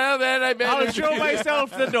 well, then I better... I'll show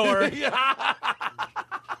myself the door.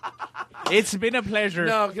 It's been a pleasure.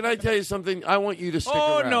 No, can I tell you something? I want you to stick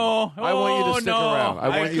around. No. I want you to stick around. I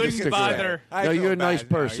want you to stick around. No, you're a nice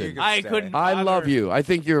person. I couldn't bother. I love you. I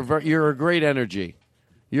think you're a great energy.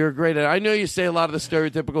 You're a great... I know you say a lot of the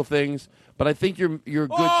stereotypical things, but I think you're good...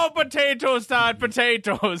 Oh, potatoes, Todd,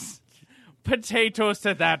 potatoes. Potatoes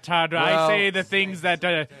to that, Todd. Well, I say the things that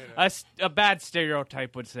a bad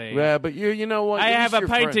stereotype would say. Yeah, but you know what? I have a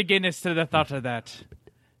pint friend. of Guinness to the thought of that.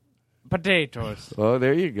 Potatoes. Oh,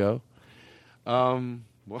 there you go.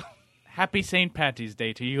 Happy St. Patty's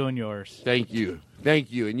Day to you and yours. Thank you.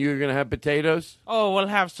 Thank you. And you're going to have potatoes? Oh, we'll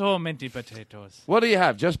have so many potatoes. What do you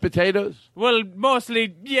have? Just potatoes? Well,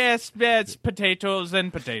 mostly, yes, it's potatoes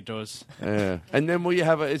and potatoes. And then will you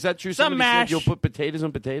have is that true? Some Somebody mash. said you'll put potatoes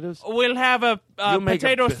on potatoes? We'll have a make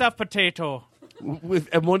potato a- stuffed potato.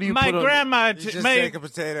 And what do you My put on? grandma... You just take a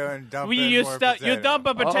potato and dump in you more You dump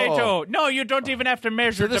a potato. Oh. No, you don't even have to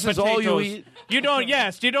measure So this the is potatoes. all you eat? You don't,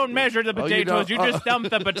 yes, you don't measure the Oh, you potatoes. don't? You just dump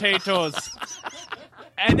the potatoes.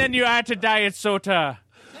 And then you add to diet soda.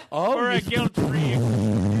 Or a guilt-free...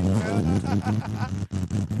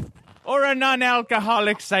 or a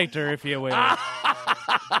non-alcoholic cider, if you will.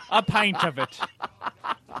 A pint of it.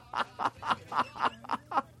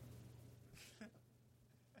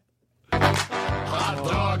 Hot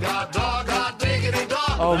dog, diggity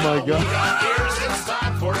dog. Oh, my God. Got ears, it's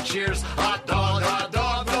time for cheers. Hot dog,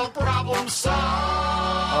 no problem solved.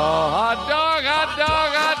 Oh, hot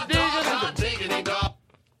dog, diggity dog.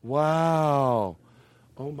 Wow.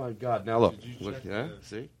 Oh, my God. Now, look. Yeah,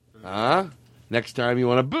 see? Next time you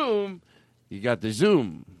want to boom, you got the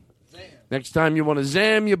zoom. Next time you want to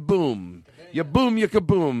zam, you boom. You boom, you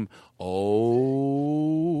kaboom.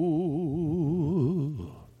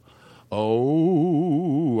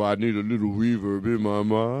 Oh, I need a little reverb in my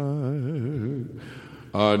mind.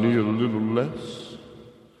 I need a little less.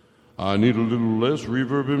 I need a little less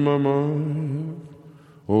reverb in my mind.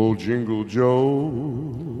 Oh, Jingle Joe.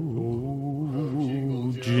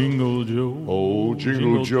 Jingle Joe. Oh,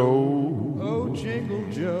 Jingle Joe. Oh, Jingle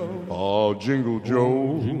Joe. Oh, Jingle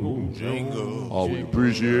Joe. Jingle. Oh, we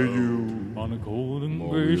appreciate you. On a cold and Oh,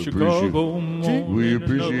 gray we Chicago appreciate, morning, we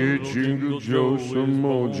appreciate another Jingle Joe some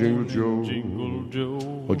more. Jingle Joe. Jingle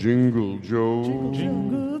Joe. Oh, Jingle Joe.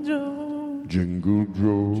 Jingle Joe. Jingle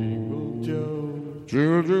Joe. Jingle Joe.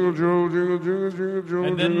 Jingle, jingle, Joe, jingle, jingle, jingle, Joe.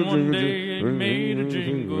 And then jingle, one jingle, day jingle, it made a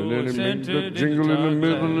jingle, and then it sent made the it jingle in the into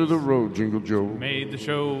middle of the class. road. Jingle Joe. Made the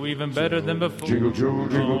show even better than before. Jingle Joe,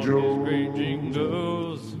 Jingle All those Joe. great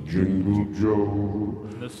jingles. Jingle Joe.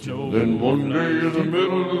 The snow Then one day in the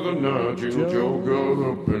middle of the night, Jingle Joe got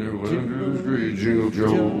up and he went into the street. Jingle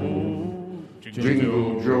Joe.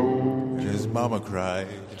 Jingle Joe. And his mama cried.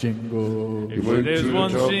 Jingle. He If went there's to the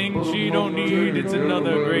one top thing of the she don't mountain, need, it's and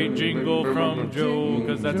another went great jingle from Joe,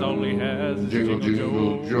 because that's all he has is Jingle,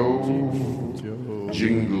 Jingle Jingle Joe. Joe.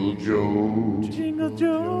 Jingle Joe. Jingle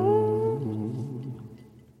Joe.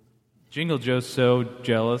 Jingle Joe's so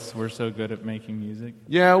jealous we're so good at making music.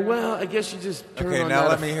 Yeah, well, I guess you just turn Okay, on now that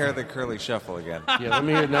let me hear the curly shuffle again. Yeah, let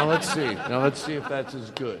me hear. Now let's see. Now let's see if that's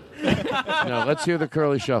as good. Now let's hear the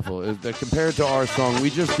curly shuffle compared to our song we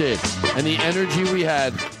just did and the energy we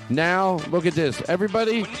had. Now look at this.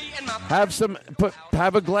 Everybody, have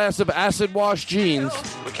a glass of acid wash jeans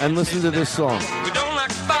and listen to this song. We don't like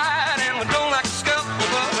to fight and we don't like to scuffle,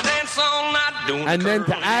 but we dance all night doing And the then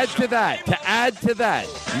to curly add to that,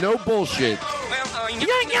 no bullshit. To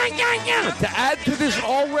add to this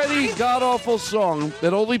already god-awful song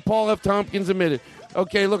that only Paul F. Tompkins admitted.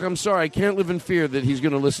 Okay, look, I'm sorry. I can't live in fear that he's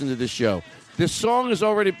going to listen to this show. This song is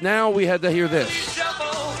already... Now we had to hear this. shuffle.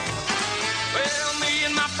 Well, me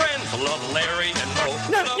and my friends love Larry and Moe.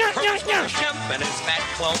 No, Love yeah, Curtis yeah, yeah. Shemp and his fat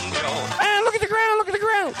clone Joe. Ah, look at the ground, look at the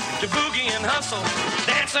ground. To boogie and hustle,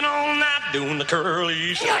 dancing all night doing the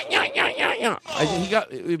curly shuffle.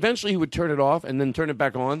 Eventually he would turn it off and then turn it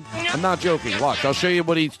back on. I'm not joking. Watch. I'll show you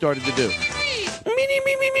what he started to do. Me.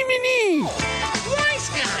 Wise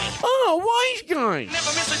guy. Oh, wise guy. Never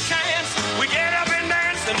miss a chance. We get up and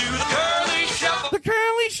dance and do the curly shuffle. The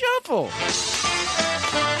curly shuffle.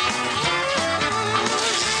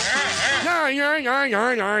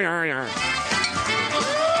 Yeah.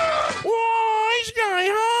 Wise guy,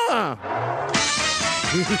 huh?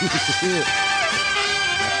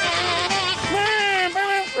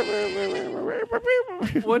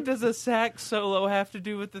 What does a sax solo have to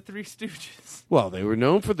do with the Three Stooges? Well, they were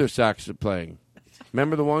known for their sax playing.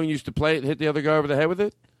 Remember the one who used to play it and hit the other guy over the head with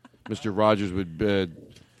it? Mr. Rogers would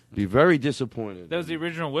be very disappointed. That was the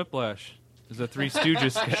original Whiplash. It was a Three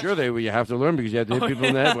Stooges sketch. Sure, you have to learn because you had to hit people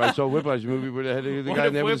in the head. When I saw Whiplash, the movie where they had to hit the guy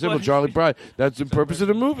in the head with a symbol, Charlie Pride. That's the purpose of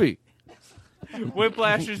the movie.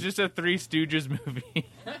 Whiplash is just a Three Stooges movie.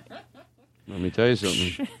 Let me tell you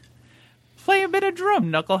something. Play a bit of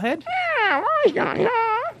drum, knucklehead.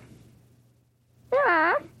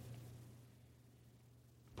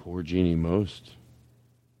 Poor Jeannie Most.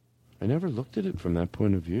 I never looked at it from that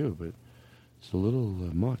point of view, but it's a little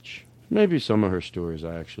much. Maybe some of her stories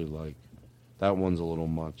I actually like. That one's a little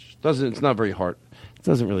much. It's not very hard. It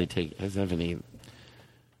doesn't really take. It doesn't have any.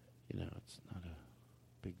 It's not a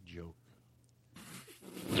big joke.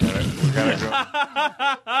 We gotta go.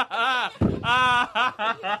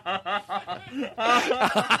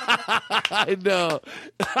 I know.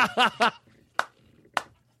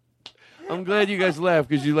 I'm glad you guys laughed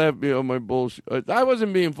because you laughed me on my bullshit. I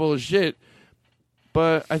wasn't being full of shit,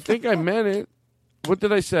 but I think I meant it. What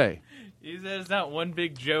did I say? You said it's not one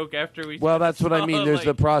big joke after we. Well, that's what I mean. There's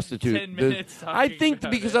the prostitute. 10 minutes I think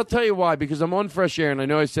because I'll tell you why. Because I'm on Fresh Air, and I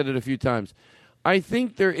know I said it a few times. I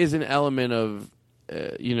think there is an element of,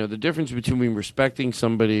 the difference between respecting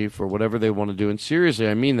somebody for whatever they want to do, and seriously,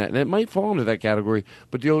 I mean that. And it might fall into that category.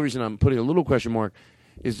 But the only reason I'm putting a little question mark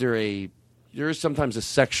is there is sometimes a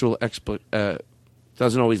sexual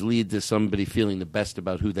doesn't always lead to somebody feeling the best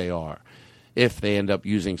about who they are. If they end up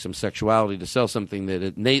using some sexuality to sell something that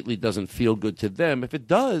innately doesn't feel good to them, if it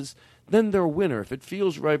does, then they're a winner. If it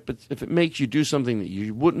feels right, but if it makes you do something that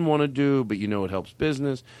you wouldn't want to do, but it helps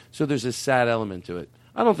business, so there's a sad element to it.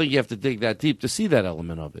 I don't think you have to dig that deep to see that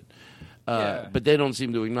element of it. But they don't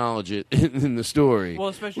seem to acknowledge it in the story. Well,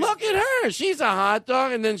 especially look at her. She's a hot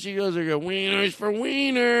dog. And then she goes, wieners for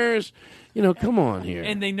wieners. Come on here.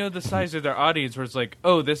 And they know the size of their audience where it's like,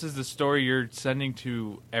 oh, this is the story you're sending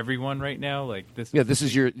to everyone right now? Like this. Yeah, this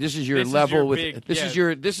is your level with this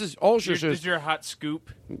is also this is your hot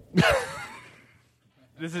scoop.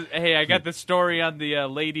 I got the story on the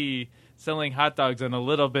lady selling hot dogs and a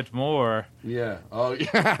little bit more. Yeah. Oh,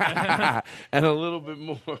 yeah. And a little bit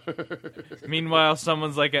more. Meanwhile,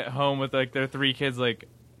 someone's like at home with like their 3 kids like,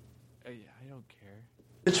 I don't care.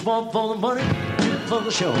 It's one for the money, two for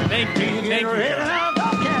the show. Thank you.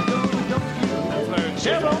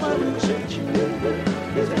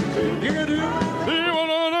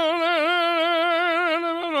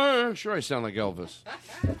 Sure, I sound like Elvis.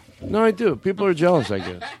 No, I do. People are jealous, I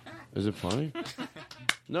guess. Is it funny?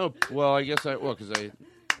 No. Well, I guess because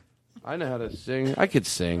I know how to sing. I could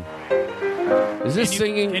sing. Is this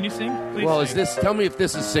singing? Can you sing? Please well, sing. is this? Tell me if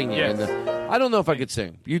this is singing. Yes. I don't know if I could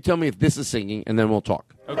sing. You tell me if this is singing, and then we'll talk.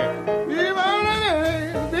 Okay.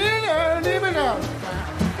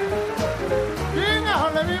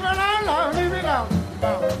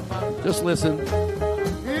 Just listen.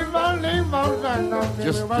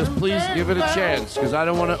 Just please give it a chance, because I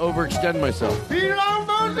don't want to overextend myself.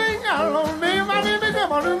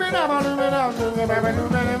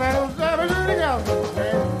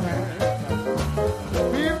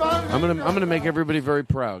 I'm gonna make everybody very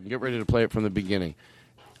proud and get ready to play it from the beginning.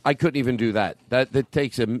 I couldn't even do that. That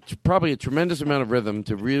takes probably a tremendous amount of rhythm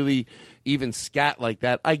to really even scat like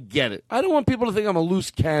that. I get it. I don't want people to think I'm a loose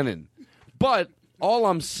cannon, but all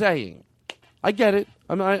I'm saying, I get it.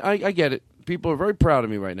 I get it. People are very proud of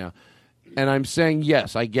me right now. And I'm saying,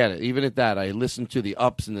 yes, I get it. Even at that, I listen to the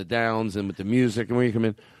ups and the downs and with the music and when you come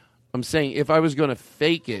in. I'm saying if I was going to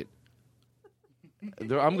fake it,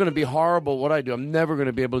 I'm going to be horrible at what I do. I'm never going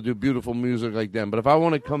to be able to do beautiful music like them. But if I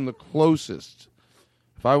want to come the closest,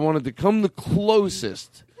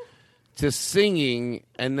 to singing,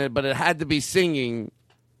 but it had to be singing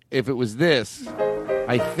if it was this,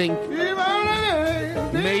 I think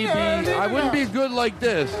maybe I wouldn't be good like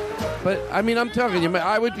this. But I mean, I'm telling you,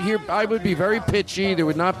 I would be very pitchy. There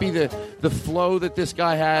would not be the flow that this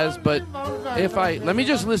guy has. But let me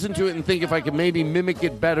just listen to it and think if I could maybe mimic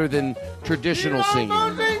it better than traditional singing.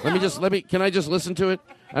 Can I just listen to it?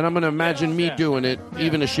 And I'm going to imagine me doing it,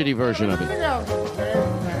 even a shitty version of it.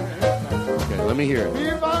 Okay, let me hear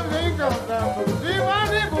it.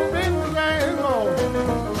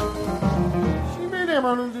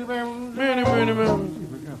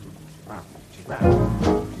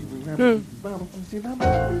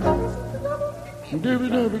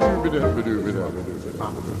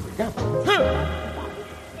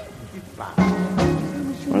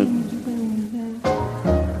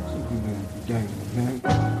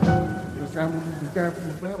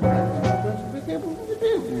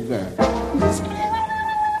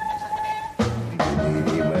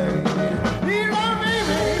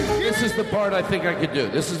 I think I could do.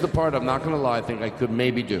 This is the part I'm not going to lie. I think I could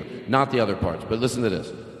maybe do. Not the other parts. But listen to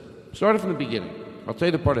this. Start it from the beginning. I'll tell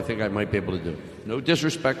you the part I think I might be able to do. No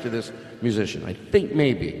disrespect to this musician. I think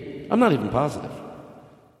maybe. I'm not even positive.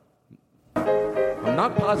 I'm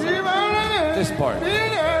not positive. This part. All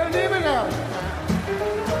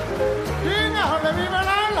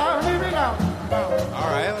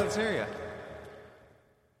right, let's hear you.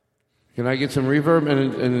 Can I get some reverb?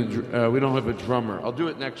 And we don't have a drummer. I'll do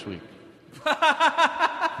it next week. No,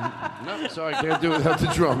 sorry, I can't do it without the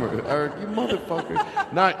drummer. Eric, you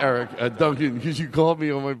motherfucker. Not Eric, Duncan, because you called me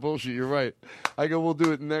on my bullshit. You're right. I go, we'll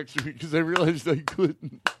do it next week because I realized I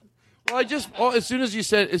couldn't. Well, as soon as I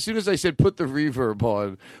said put the reverb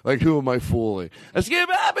on, like, who am I fooling? I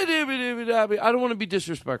don't want to be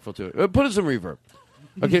disrespectful to it. Put in some reverb.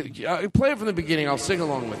 Okay, play it from the beginning. I'll sing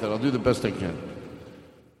along with it. I'll do the best I can.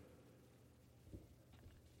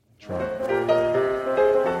 Try.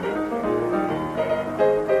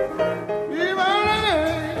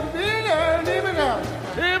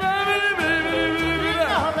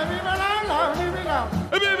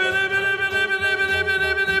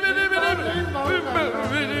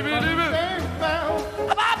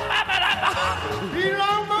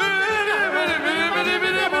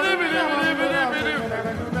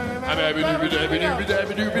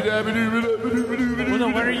 Well,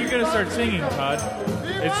 then when are you going to start singing, Todd?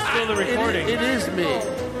 It's still the recording. It is me.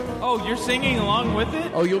 Oh, you're singing along with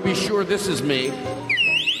it? Oh, you'll be sure this is me.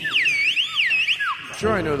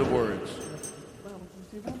 Sure, I know the words.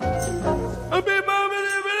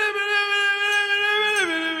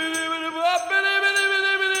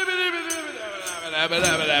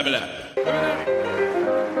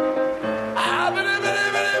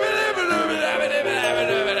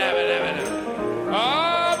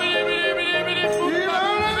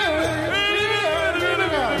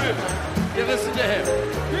 Listen to him.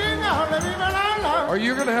 Are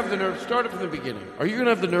you going to have the nerve? Start it from the beginning. Are you going to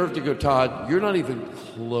have the nerve to go, Todd? You're not even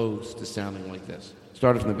close to sounding like this.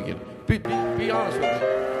 Start it from the beginning. Be honest with me,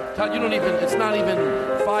 Todd. You don't even. It's not even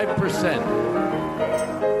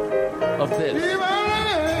 5% of this. It's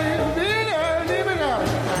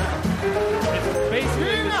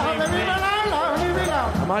basically the same thing.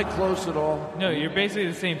 Am I close at all? No, you're basically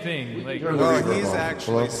the same thing. Like, Well, he's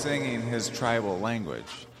actually singing his tribal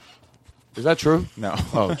language. Is that true? No.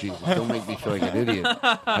 Oh, Jesus. Don't make me feel like an idiot.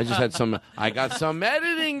 I got some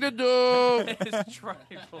editing to do. It's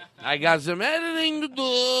tribal. I got some editing to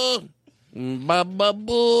do.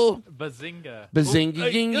 Ba-ba-boo. Bazinga.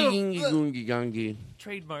 Bazingy-gingy-gingy-gungy-gungy.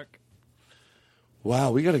 Trademark.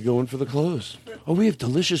 Wow, we got to go in for the close. Oh, we have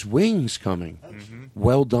delicious wings coming. Mm-hmm.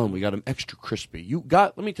 Well done. We got them extra crispy.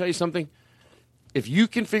 Let me tell you something. If you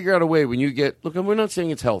can figure out a way when you look, we're not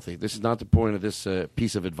saying it's healthy. This is not the point of this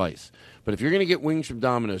piece of advice. But if you're going to get wings from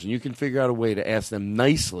Domino's and you can figure out a way to ask them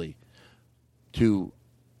nicely to,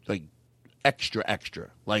 like, extra,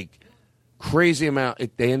 like, crazy amount,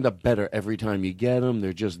 they end up better every time you get them.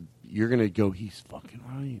 You're going to go, he's fucking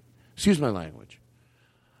right. Excuse my language.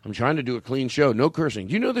 I'm trying to do a clean show. No cursing.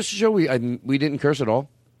 Do you know this show we didn't curse at all?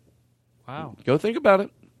 Wow. Go think about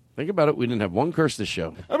it. Think about it. We didn't have one curse this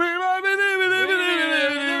show.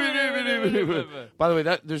 By the way,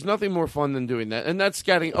 there's nothing more fun than doing that. And that's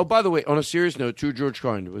scatting. Oh, by the way, on a serious note, True George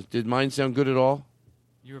Carlin, did mine sound good at all?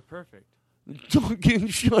 You were perfect. Duncan,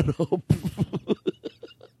 shut up.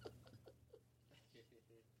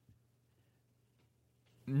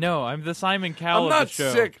 No, I'm the Simon Cowell of the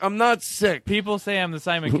show. I'm not sick. People say I'm the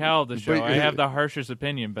Simon Cowell of the show. I have the harshest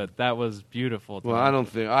opinion, but that was beautiful. Well, I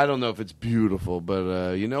don't know if it's beautiful,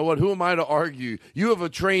 but you know what? Who am I to argue? You have a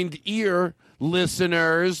trained ear,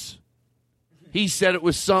 listeners. He said it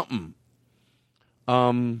was something.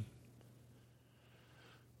 Wow.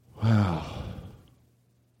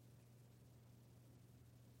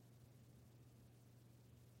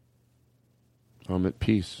 I'm at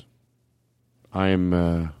peace. I'm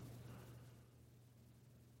in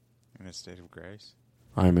a state of grace.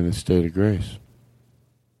 I'm in a state of grace.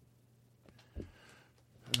 And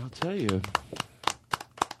I'll tell you,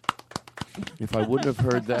 if I wouldn't have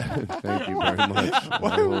heard that, thank you very much.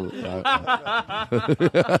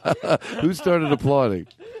 Who started applauding?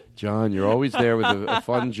 John, you're always there with a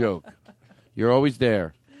fun joke. You're always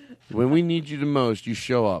there. When we need you the most, you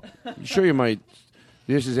show up. Sure, you might.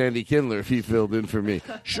 This is Andy Kindler if he filled in for me.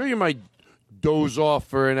 Sure, you might doze off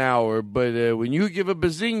for an hour, but when you give a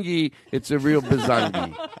bazingi, it's a real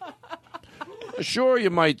bazangi. Sure,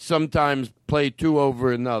 you might sometimes play two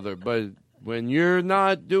over another, but when you're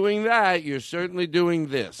not doing that, you're certainly doing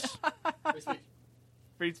this.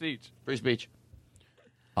 Free speech. Free speech.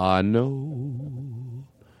 I know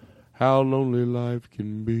how lonely life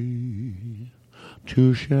can be.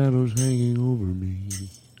 Two shadows hanging over me.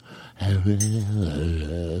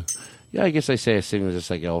 Yeah, I guess I say I sing just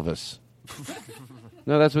like Elvis.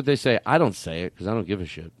 No, that's what they say. I don't say it because I don't give a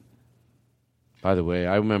shit. By the way,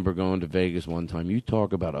 I remember going to Vegas one time. You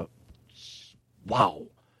talk about a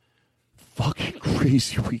fucking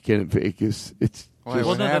crazy weekend in Vegas. It's Wait,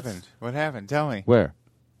 what happened? What happened? Tell me. Where?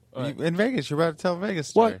 In Vegas. You're about to tell a Vegas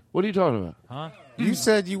story. What are you talking about? Huh? You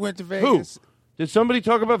said you went to Vegas. Who? Did somebody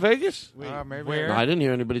talk about Vegas? Maybe. Where? No, I didn't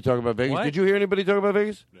hear anybody talk about Vegas. What? Did you hear anybody talk about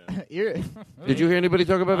Vegas? Did you hear anybody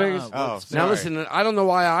talk about Vegas? Oh, Now sorry. listen, I don't know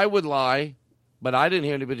why I would lie, but I didn't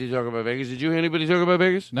hear anybody talk about Vegas. Did you hear anybody talk about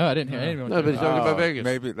Vegas? No, I didn't hear anyone. Nobody talking about Vegas.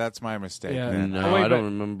 Maybe that's my mistake. Yeah. then. No, Oh, wait, I don't but-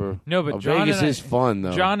 remember. No, but Oh, John Vegas and I- is fun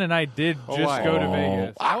though. John and I did just why? go to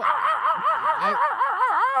Vegas.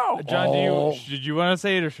 John, did you want to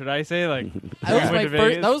say it or should I say it? Like,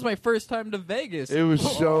 That was my first time to Vegas. It was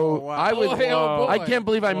so. I would. Boy. I can't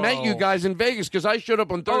believe I met you guys in Vegas because I showed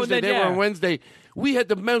up on Thursday. then, They were yeah. on Wednesday. We had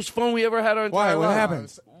the most fun we ever had our entire Why? What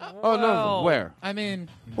lives. happened? Oh no! Where? I mean,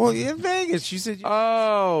 Well, in Vegas. You said.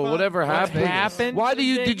 Whatever happened. happened Why do in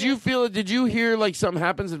you? Did Vegas? you feel it? Did you hear like something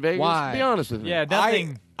happens in Vegas? Why? Be honest with me. Yeah,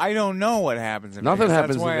 nothing. I don't know what happens in Nothing Vegas.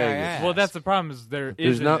 happens That's in why I Vegas. asked. Well, that's the problem. Is there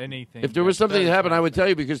There's isn't not, anything. if there was something that happened, I would tell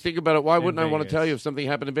you because think about it. Why In wouldn't I want to Vegas. tell you if something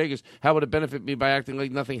happened in Vegas? How would it benefit me by acting like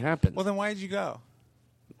nothing happened? Well, then why did you go?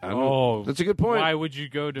 I don't know. That's a good point. Why would you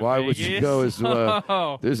go to Why Vegas? would you go? Is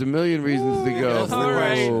there's a million reasons to go. That's the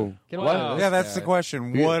question. What? Yeah, that's the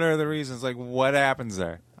question. Yeah. What are the reasons? Like, what happens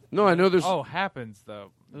there? No, I know there's happens though.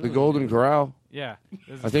 the Golden Corral. Yeah.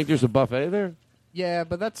 I think there's a buffet there. yeah,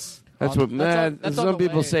 but that's That's on- what man. that's on Some the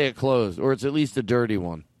people way. say it closed, or it's at least a dirty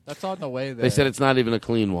one. That's on the way there. They said it's not even a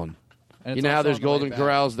clean one. And You it's know how also there's on the way Golden back.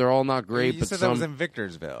 Corrals? They're all not great, You but said some. that was in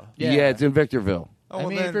Victorsville. Yeah, it's in Victorville. Oh, I well,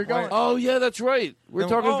 mean, then if you're going, Oh yeah, that's right. We're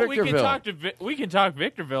talking We Victorville. can talk we can talk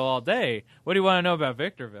Victorville all day. What do you want to know about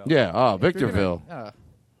Victorville? Yeah, if you're Victorville. gonna-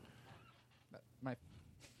 my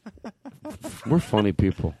We're funny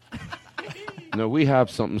people. No, we have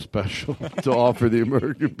something special to offer the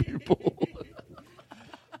American people.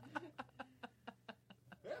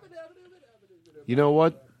 You know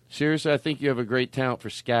what? Seriously, I think you have a great talent for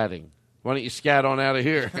scatting. Why don't you scat on out of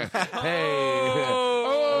here? Hey.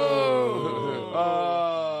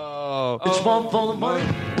 It's one for the money,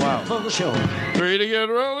 Wow. for the show. Three to get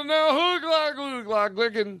rolling now. Hook, lock,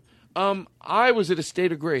 clicking. I was at a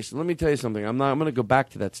State of Grace. And let me tell you something. I'm going to go back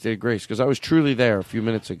to that State of Grace because I was truly there a few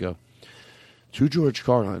minutes ago. To George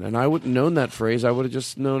Carlin. And I wouldn't have known that phrase. I would have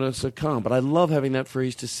just known it's a con. But I love having that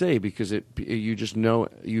phrase to say because you just know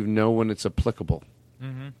when it's applicable.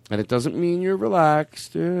 Mm-hmm. And it doesn't mean you're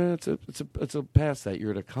relaxed. It's a past that.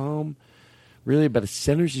 You're at a calm, really about as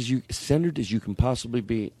centered as you can possibly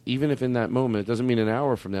be. Even if in that moment, it doesn't mean an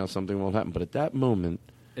hour from now something won't happen. But at that moment,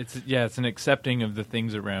 It's an accepting of the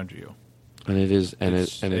things around you. and it is, and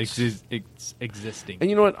it's it's existing. And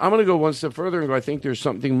you know what? I'm going to go one step further and go. I think there's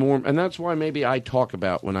something more, and that's why maybe I talk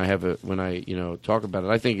about when I talk about it.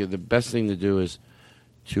 I think the best thing to do is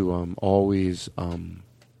to always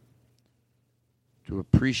to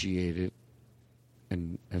appreciate it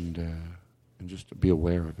and just to be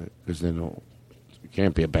aware of it because then it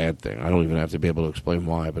can't be a bad thing. I don't even have to be able to explain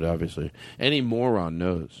why, but obviously any moron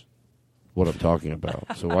knows what I'm talking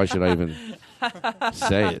about. So why should I even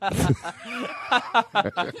say it?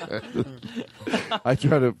 I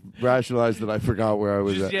try to rationalize that I forgot where I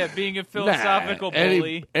was Just, at. being a philosophical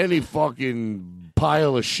bully. Any fucking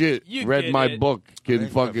pile of shit You read get my it. book I can think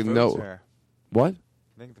the fucking food's know. here. What?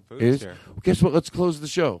 I think the food's Is? here. Well, guess what? Let's close the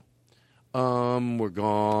show. We're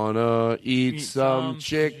gonna eat some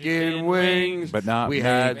chicken wings, But not we me,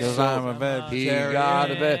 had 'cause some- I'm a He vegetarian.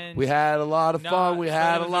 got a bit. We had a lot of fun. We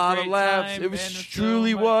had a lot of laughs. It was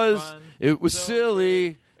truly was. It was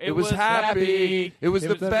silly. It was happy. It was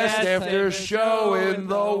the best after show in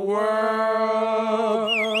the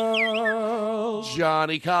world.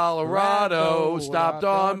 Johnny Colorado stopped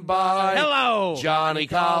on by. Hello. Johnny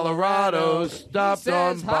Colorado stopped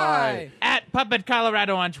on by. At Puppet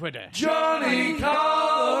Colorado on Twitter. Johnny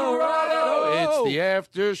Colorado. It's the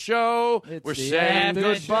after show. We're the saying after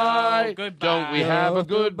goodbye. show. Goodbye. Don't we have a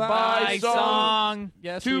goodbye song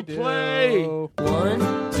yes, to we do. play?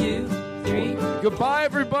 1, 2, 3. Goodbye,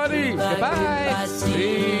 everybody. Goodbye.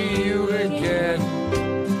 See you again.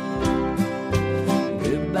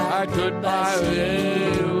 Goodbye. Goodbye,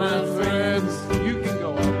 my friends. You can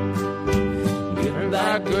go on.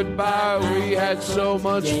 Goodbye. We had so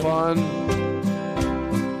much fun.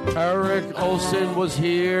 Eric Olson was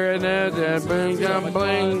here and then bling,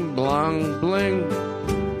 bling, bling, bling.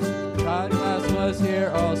 Todd Glass was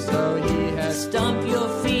here also. He had Stomp your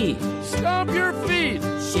feet. Stomp your feet.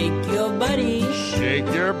 Shake your body.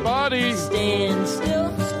 Shake your body. Stand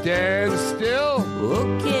still. Stand still.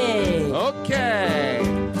 Okay. Okay.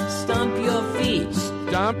 Stomp your feet.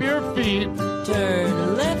 Stomp your feet.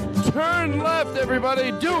 Turn left. Turn left,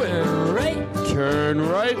 everybody. Do it. Turn right. Turn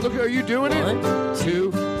right. Look, are you doing it? 1,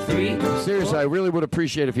 2, 3. Seriously, I really would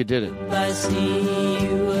appreciate if you did it. I see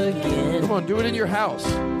you again. Come on, do it in your house.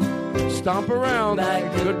 Stomp around.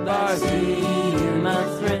 Goodbye, see you, my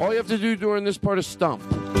friend. All you have to do during this part is stomp.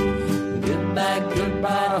 Goodbye, goodbye,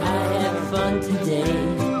 I had fun today.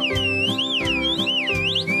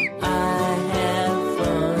 I had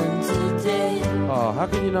fun today. Oh, how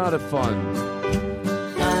can you not have fun?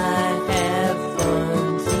 I had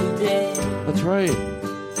fun today. That's right.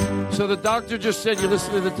 So the doctor just said you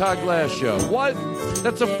listen to the Todd Glass Show. What?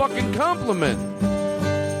 That's a fucking compliment.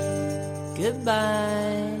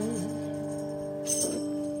 Goodbye.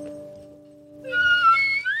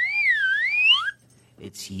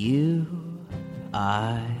 It's you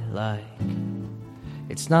I like.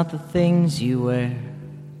 It's not the things you wear,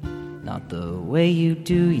 not the way you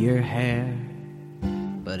do your hair,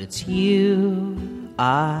 but it's you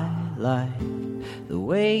I like. The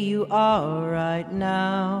way you are right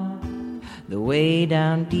now, the way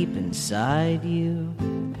down deep inside you.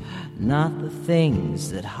 Not the things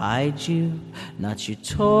that hide you, not your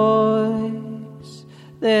toys,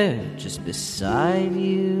 they're just beside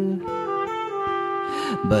you.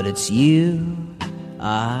 But it's you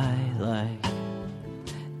I like,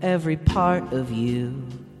 every part of you.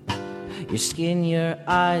 Your skin, your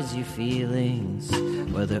eyes, your feelings,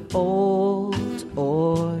 whether old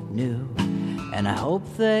or new. And I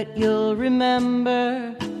hope that you'll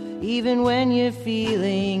remember, even when you're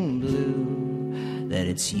feeling blue, that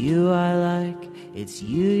it's you I like, it's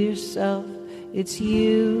you yourself, it's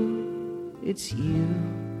you, it's you,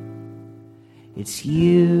 it's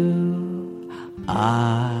you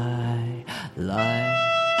I like.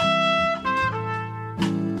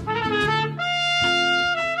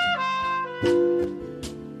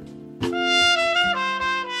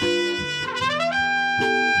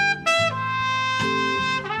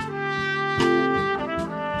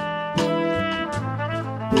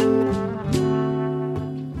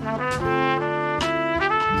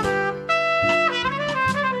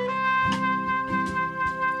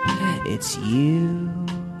 It's you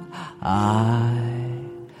I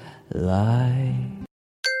like.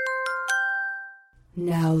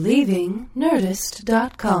 Now leaving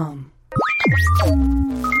Nerdist.com.